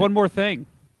Hey guys, one more thing.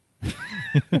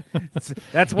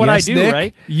 That's what Yes, I do, Nick?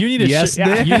 right? You need a Yes,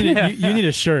 shirt. Nick? You need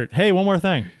a shirt. Hey, one more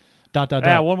thing. ...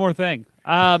 Yeah, one more thing.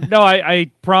 No,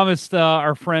 I promised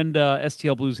our friend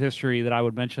STL Blues History that I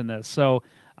would mention this. So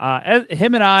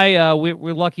him and I,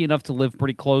 we're lucky enough to live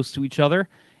pretty close to each other.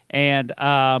 And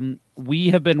we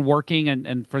have been working,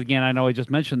 and again, I know I just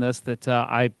mentioned this, that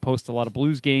I post a lot of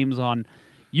Blues games on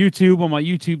YouTube, on my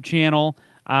YouTube channel.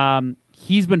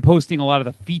 He's been posting a lot of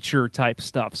the feature type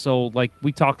stuff. So like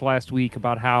we talked last week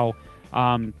about how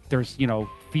there's,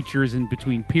 features in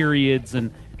between periods,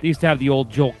 and they used to have the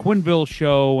old Joel Quenneville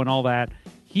show and all that.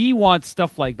 He wants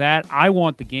stuff like that. I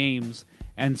want the games.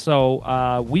 And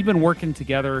so we've been working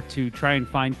together to try and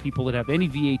find people that have any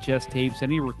VHS tapes,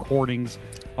 any recordings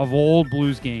of old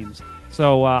Blues games.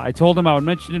 So I told him I would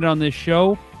mention it on this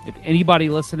show. If anybody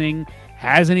listening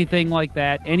has anything like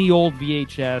that, any old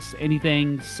VHS,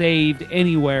 anything saved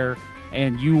anywhere,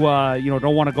 and you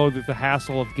don't want to go through the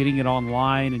hassle of getting it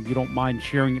online and you don't mind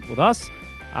sharing it with us,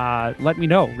 let me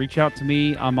know. Reach out to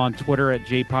me. I'm on Twitter at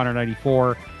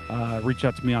jponder94. Reach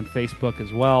out to me on Facebook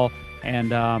as well.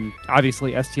 And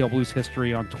obviously STL Blues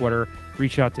History on Twitter.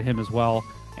 Reach out to him as well.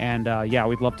 And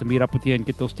we'd love to meet up with you and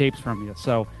get those tapes from you.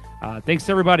 So thanks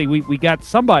to everybody. We got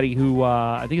somebody who,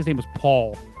 I think his name was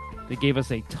Paul. They gave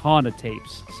us a ton of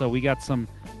tapes. So we got some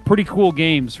pretty cool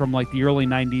games from like the early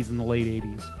 90s and the late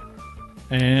 80s.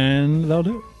 And that'll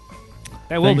do it.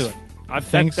 That will do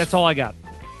Thanks. it. That's all I got.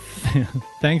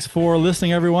 Thanks for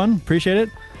listening, everyone. Appreciate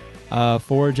it.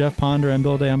 For Jeff Ponder and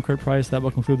Bill Day, I'm Kurt Price. That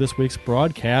will conclude this week's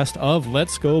broadcast of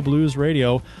Let's Go Blues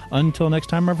Radio. Until next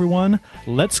time, everyone,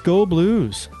 let's go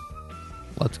Blues.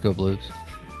 Let's go Blues.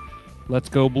 Let's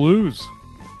go Blues.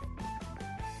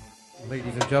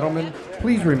 Ladies and gentlemen,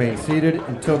 please remain seated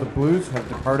until the Blues have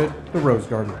departed the Rose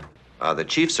Garden. The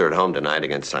Chiefs are at home tonight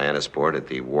against Cyanosport at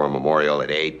the War Memorial at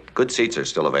 8. Good seats are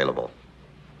still available.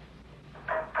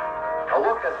 A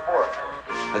look at sports.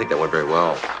 I think that went very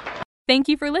well. Thank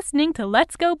you for listening to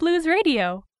Let's Go Blues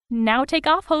Radio. Now take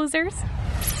off, hosers.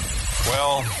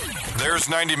 Well, there's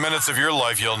 90 minutes of your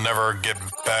life you'll never get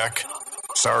back.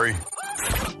 Sorry.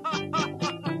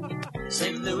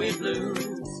 St. Louis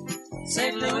Blues,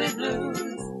 St. Louis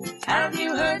Blues. Have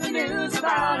you heard the news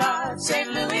about our St.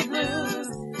 Louis Blues?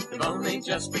 They've only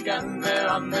just begun, they're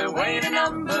on their way to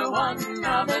number one.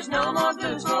 Now there's no more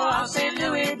blues for our St.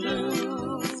 Louis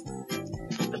Blues.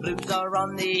 The Blues are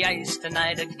on the ice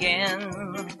tonight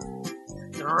again.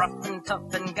 They're rough and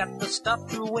tough and got the stuff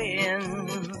to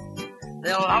win.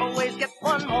 They'll always get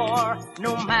one more,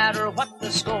 no matter what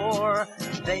the score.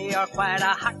 They are quite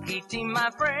a hockey team, my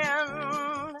friend.